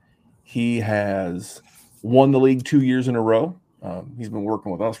league. He has won the league 2 years in a row. He's been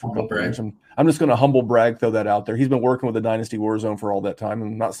working with us for a couple of years. I'm just going to humble brag, throw that out there. He's been working with the Dynasty WarZone for all that time.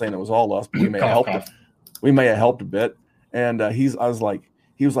 I'm not saying it was all us, but we may have helped. We may have helped a bit. And he was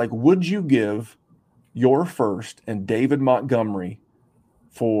like, would you give your first and David Montgomery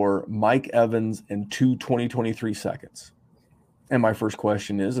for Mike Evans and 2023 seconds? And my first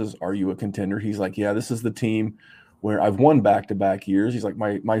question is are you a contender? He's like, yeah, this is the team where I've won back-to-back years. He's like,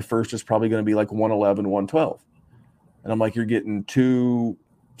 my first is probably going to be like 111, 112. And I'm like, you're getting 2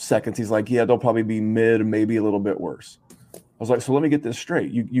 seconds. He's like, yeah, they'll probably be mid, maybe a little bit worse. I was like, so let me get this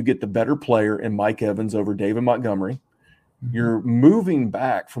straight. You get the better player in Mike Evans over David Montgomery. Mm-hmm. You're moving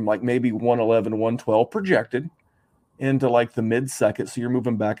back from like maybe 111, 112 projected into like the mid-second. So you're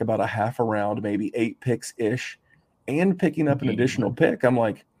moving back about a half a round, maybe 8 picks-ish, and picking up an additional pick. I'm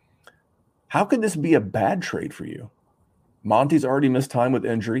like, how could this be a bad trade for you? Monty's already missed time with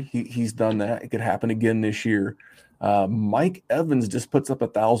injury. He's done that. It could happen again this year. Mike Evans just puts up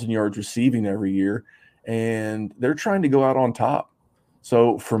 1,000 yards receiving every year, and they're trying to go out on top.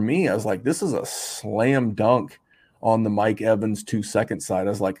 So for me, I was like, this is a slam dunk on the Mike Evans 2 second side.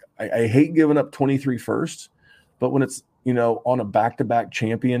 I was like, I hate giving up 23 firsts, but when it's, on a back-to-back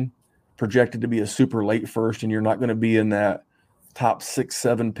champion projected to be a super late first, and you're not going to be in that top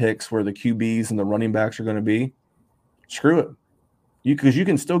 6-7 picks where the QBs and the running backs are going to be, screw it. Because you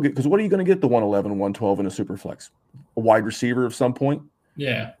can still get, because what are you going to get the 111, 112 in a super flex? A wide receiver of some point?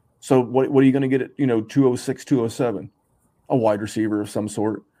 Yeah. So what are you going to get at, 206, 207? A wide receiver of some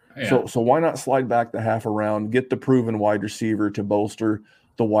sort. Yeah. So why not slide back the half a round, get the proven wide receiver to bolster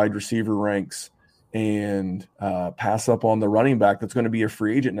the wide receiver ranks, and pass up on the running back that's going to be a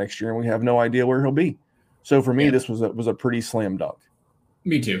free agent next year, and we have no idea where he'll be. So for me, this was a pretty slam dunk.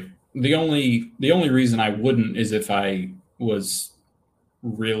 Me too. The only reason I wouldn't is if I was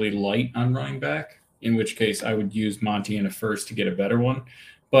really light on running back, in which case I would use Monty in a first to get a better one.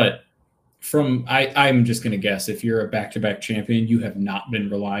 But I'm just going to guess, if you're a back-to-back champion, you have not been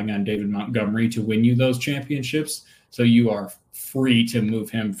relying on David Montgomery to win you those championships. So you are free to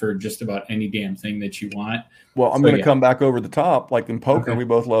move him for just about any damn thing that you want. Well, I'm going to come back over the top. Like in poker, we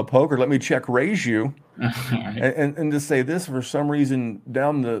both love poker. Let me check raise you. Right. And to say this, for some reason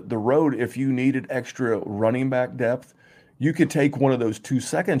down the road, if you needed extra running back depth, you could take one of those 2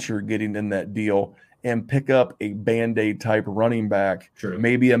 seconds you're getting in that deal and pick up a Band-Aid type running back. True.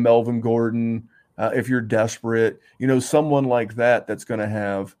 Maybe a Melvin Gordon, if you're desperate, someone like that that's going to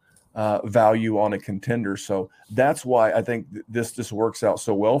have value on a contender. So that's why I think this just works out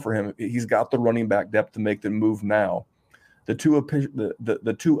so well for him. He's got the running back depth to make the move now. The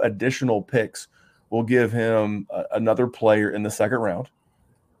two additional picks will give him another player in the second round,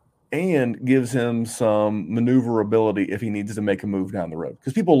 and gives him some maneuverability if he needs to make a move down the road.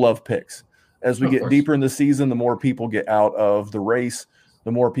 Because people love picks. As we get deeper in the season, the more people get out of the race,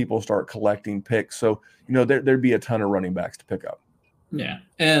 the more people start collecting picks. So, there'd be a ton of running backs to pick up. Yeah.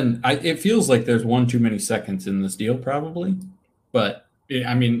 And it feels like there's one too many seconds in this deal, probably. But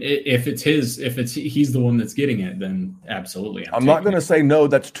I mean, if he's the one that's getting it, then absolutely. I'm not going to say no,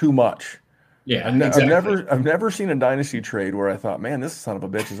 that's too much. Yeah, exactly. I've never seen a Dynasty trade where I thought, man, this son of a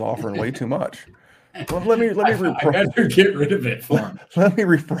bitch is offering way too much. Well, let me get rid of it for him. Let me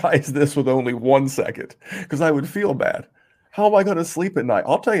reprise this with only 1 second, because I would feel bad. How am I going to sleep at night?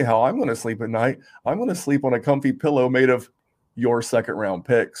 I'll tell you how I'm going to sleep at night. I'm going to sleep on a comfy pillow made of your second round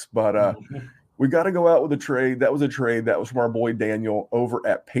picks. But we got to go out with a trade. That was a trade that was from our boy Daniel over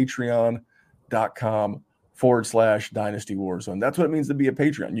at patreon.com/Dynasty WarZone. That's what it means to be a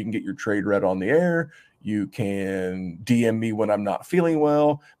Patreon. You can get your trade read on the air. You can DM me when I'm not feeling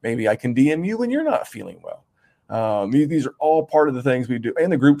well. Maybe I can DM you when you're not feeling well. These are all part of the things we do.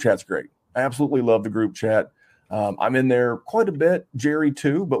 And the group chat's great. I absolutely love the group chat. I'm in there quite a bit, Jerry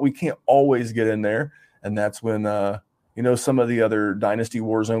too, but we can't always get in there. And that's when, some of the other Dynasty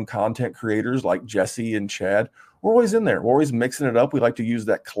WarZone content creators like Jesse and Chad, we're always in there. We're always mixing it up. We like to use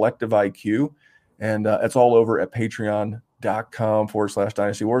that collective IQ. And it's all over at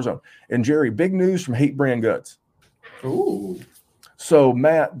patreon.com/Dynasty WarZone. And Jerry, big news from Hate Brand Goods. Ooh. So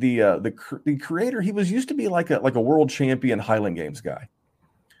Matt, the creator, he used to be like a world champion Highland Games guy,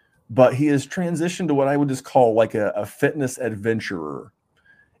 but he has transitioned to what I would just call like a fitness adventurer.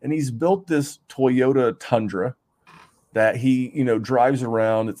 And he's built this Toyota Tundra that he, drives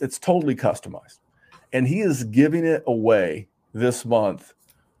around. It's totally customized. and he is giving it away this month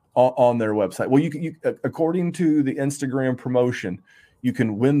on their website. Well, you according to the Instagram promotion, you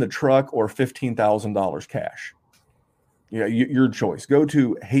can win the truck or $15,000 cash. Yeah, your choice. Go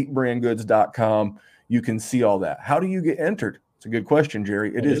to hatebrandgoods.com. You can see all that. How do you get entered? It's a good question,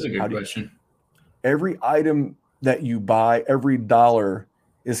 Jerry. It is a good question. Every item that you buy, every dollar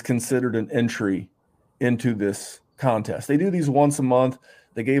is considered an entry into this contest. They do these once a month.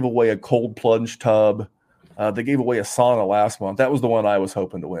 They gave away a cold plunge tub. They gave away a sauna last month. That was the one I was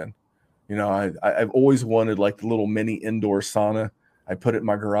hoping to win. You know, I've always wanted like the little mini indoor sauna. I put it in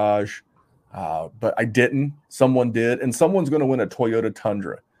my garage, but I didn't. Someone did, and someone's going to win a Toyota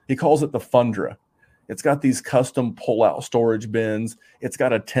Tundra. He calls it the Fundra. It's got these custom pull-out storage bins. It's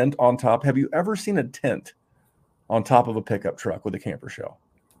got a tent on top. Have you ever seen a tent on top of a pickup truck with a camper shell?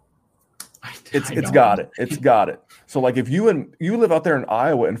 It's got it. It's got it. So like if you live out there in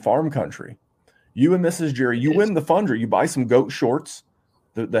Iowa in farm country, you and Mrs. Jerry, you win the Fundra. You buy some goat shorts,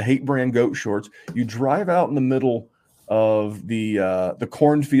 the Hate brand goat shorts. You drive out in the middle of the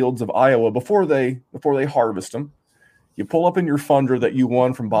cornfields of Iowa before they harvest them. You pull up in your Fundra that you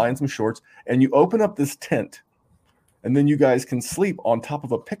won from buying some shorts, and you open up this tent, and then you guys can sleep on top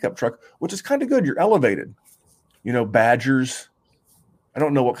of a pickup truck, which is kind of good. You're elevated. You know, badgers. I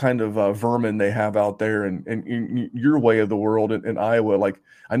don't know what kind of vermin they have out there in your way of the world in Iowa. Like,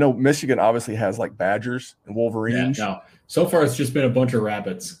 I know Michigan obviously has like badgers and wolverines. Yeah, no. So far, it's just been a bunch of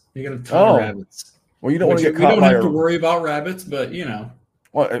rabbits. You got a ton of rabbits. Well, you don't want to get caught. We don't have to worry about rabbits, but you know.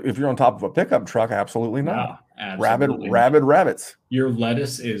 Well, if you're on top of a pickup truck, absolutely not. No, absolutely rabid rabbits. Your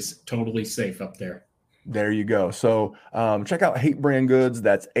lettuce is totally safe up there. There you go. So check out Hate Brand Goods.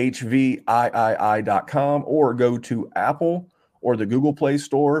 That's HVIII.com, or go to Apple or the Google Play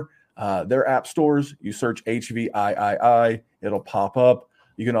Store. Their app stores. You search HVIII, it'll pop up.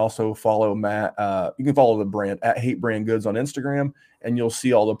 You can also follow Matt. You can follow the brand at Hate Brand Goods on Instagram, and you'll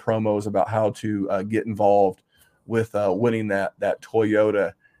see all the promos about how to get involved with winning that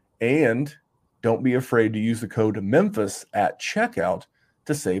Toyota. And don't be afraid to use the code Memphis at checkout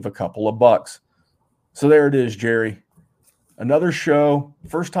to save a couple of bucks. So there it is, Jerry. Another show,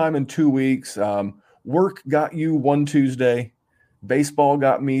 first time in 2 weeks. Work got you one Tuesday. Baseball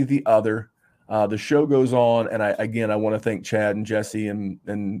got me the other. The show goes on, and I want to thank Chad and Jesse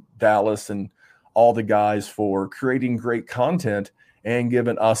and Dallas and all the guys for creating great content and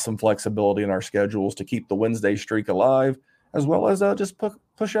giving us some flexibility in our schedules to keep the Wednesday streak alive, as well as just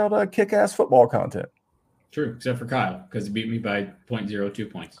push out kick-ass football content. True, except for Kyle, because he beat me by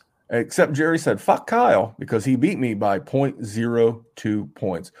 0.02 points. Except Jerry said, fuck Kyle, because he beat me by 0.02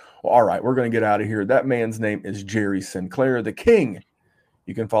 points. Well, all right, we're going to get out of here. That man's name is Jerry Sinclair, the King.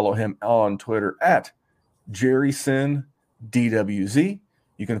 You can follow him on Twitter at JerrySinDWZ.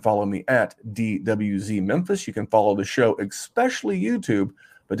 You can follow me at DWZ Memphis. You can follow the show, especially YouTube,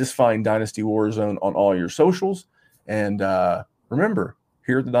 but just find Dynasty WarZone on all your socials. And remember,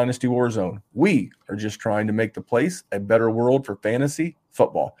 here at the Dynasty WarZone, we are just trying to make the place a better world for fantasy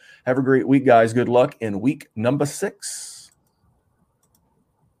football. Have a great week, guys. Good luck in week number 6.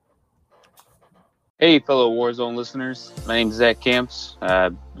 Hey, fellow WarZone listeners. My name is Zach Camps. If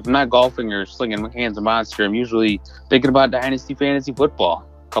I'm not golfing or slinging cans of Monster, I'm usually thinking about Dynasty Fantasy Football.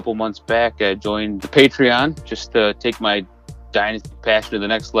 A couple months back, I joined the Patreon just to take my Dynasty passion to the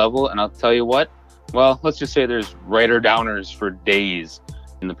next level. And I'll tell you what, well, let's just say there's writer-downers for days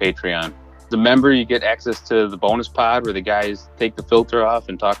in the Patreon. As a member, you get access to the bonus pod where the guys take the filter off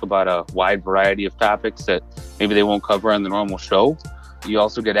and talk about a wide variety of topics that maybe they won't cover on the normal show. You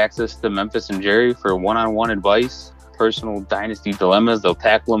also get access to Memphis and Jerry for one-on-one advice, personal Dynasty dilemmas. They'll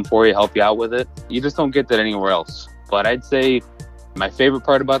tackle them for you, help you out with it. You just don't get that anywhere else. But I'd say my favorite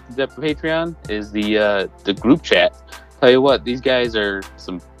part about the Patreon is the group chat. Tell you what, these guys are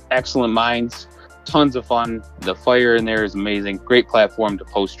some excellent minds. Tons of fun. The fire in there is amazing. Great platform to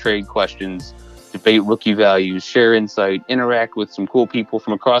post trade questions, debate rookie values, share insight, interact with some cool people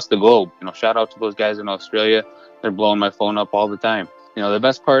from across the globe. You know, shout out to those guys in Australia. They're blowing my phone up all the time. You know, the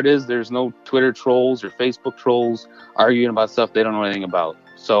best part is there's no Twitter trolls or Facebook trolls arguing about stuff they don't know anything about.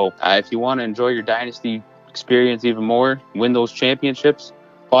 So if you want to enjoy your Dynasty experience even more, win those championships,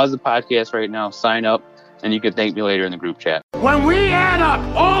 pause the podcast right now, sign up, and you can thank me later in the group chat. When we add up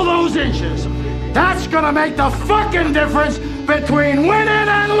all those inches, that's going to make the fucking difference between winning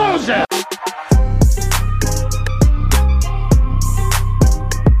and losing.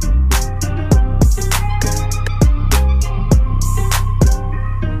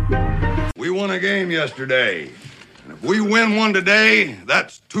 We won a game yesterday. And if we win one today,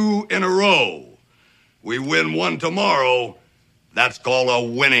 that's 2 in a row. We win one tomorrow, that's called a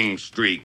winning streak.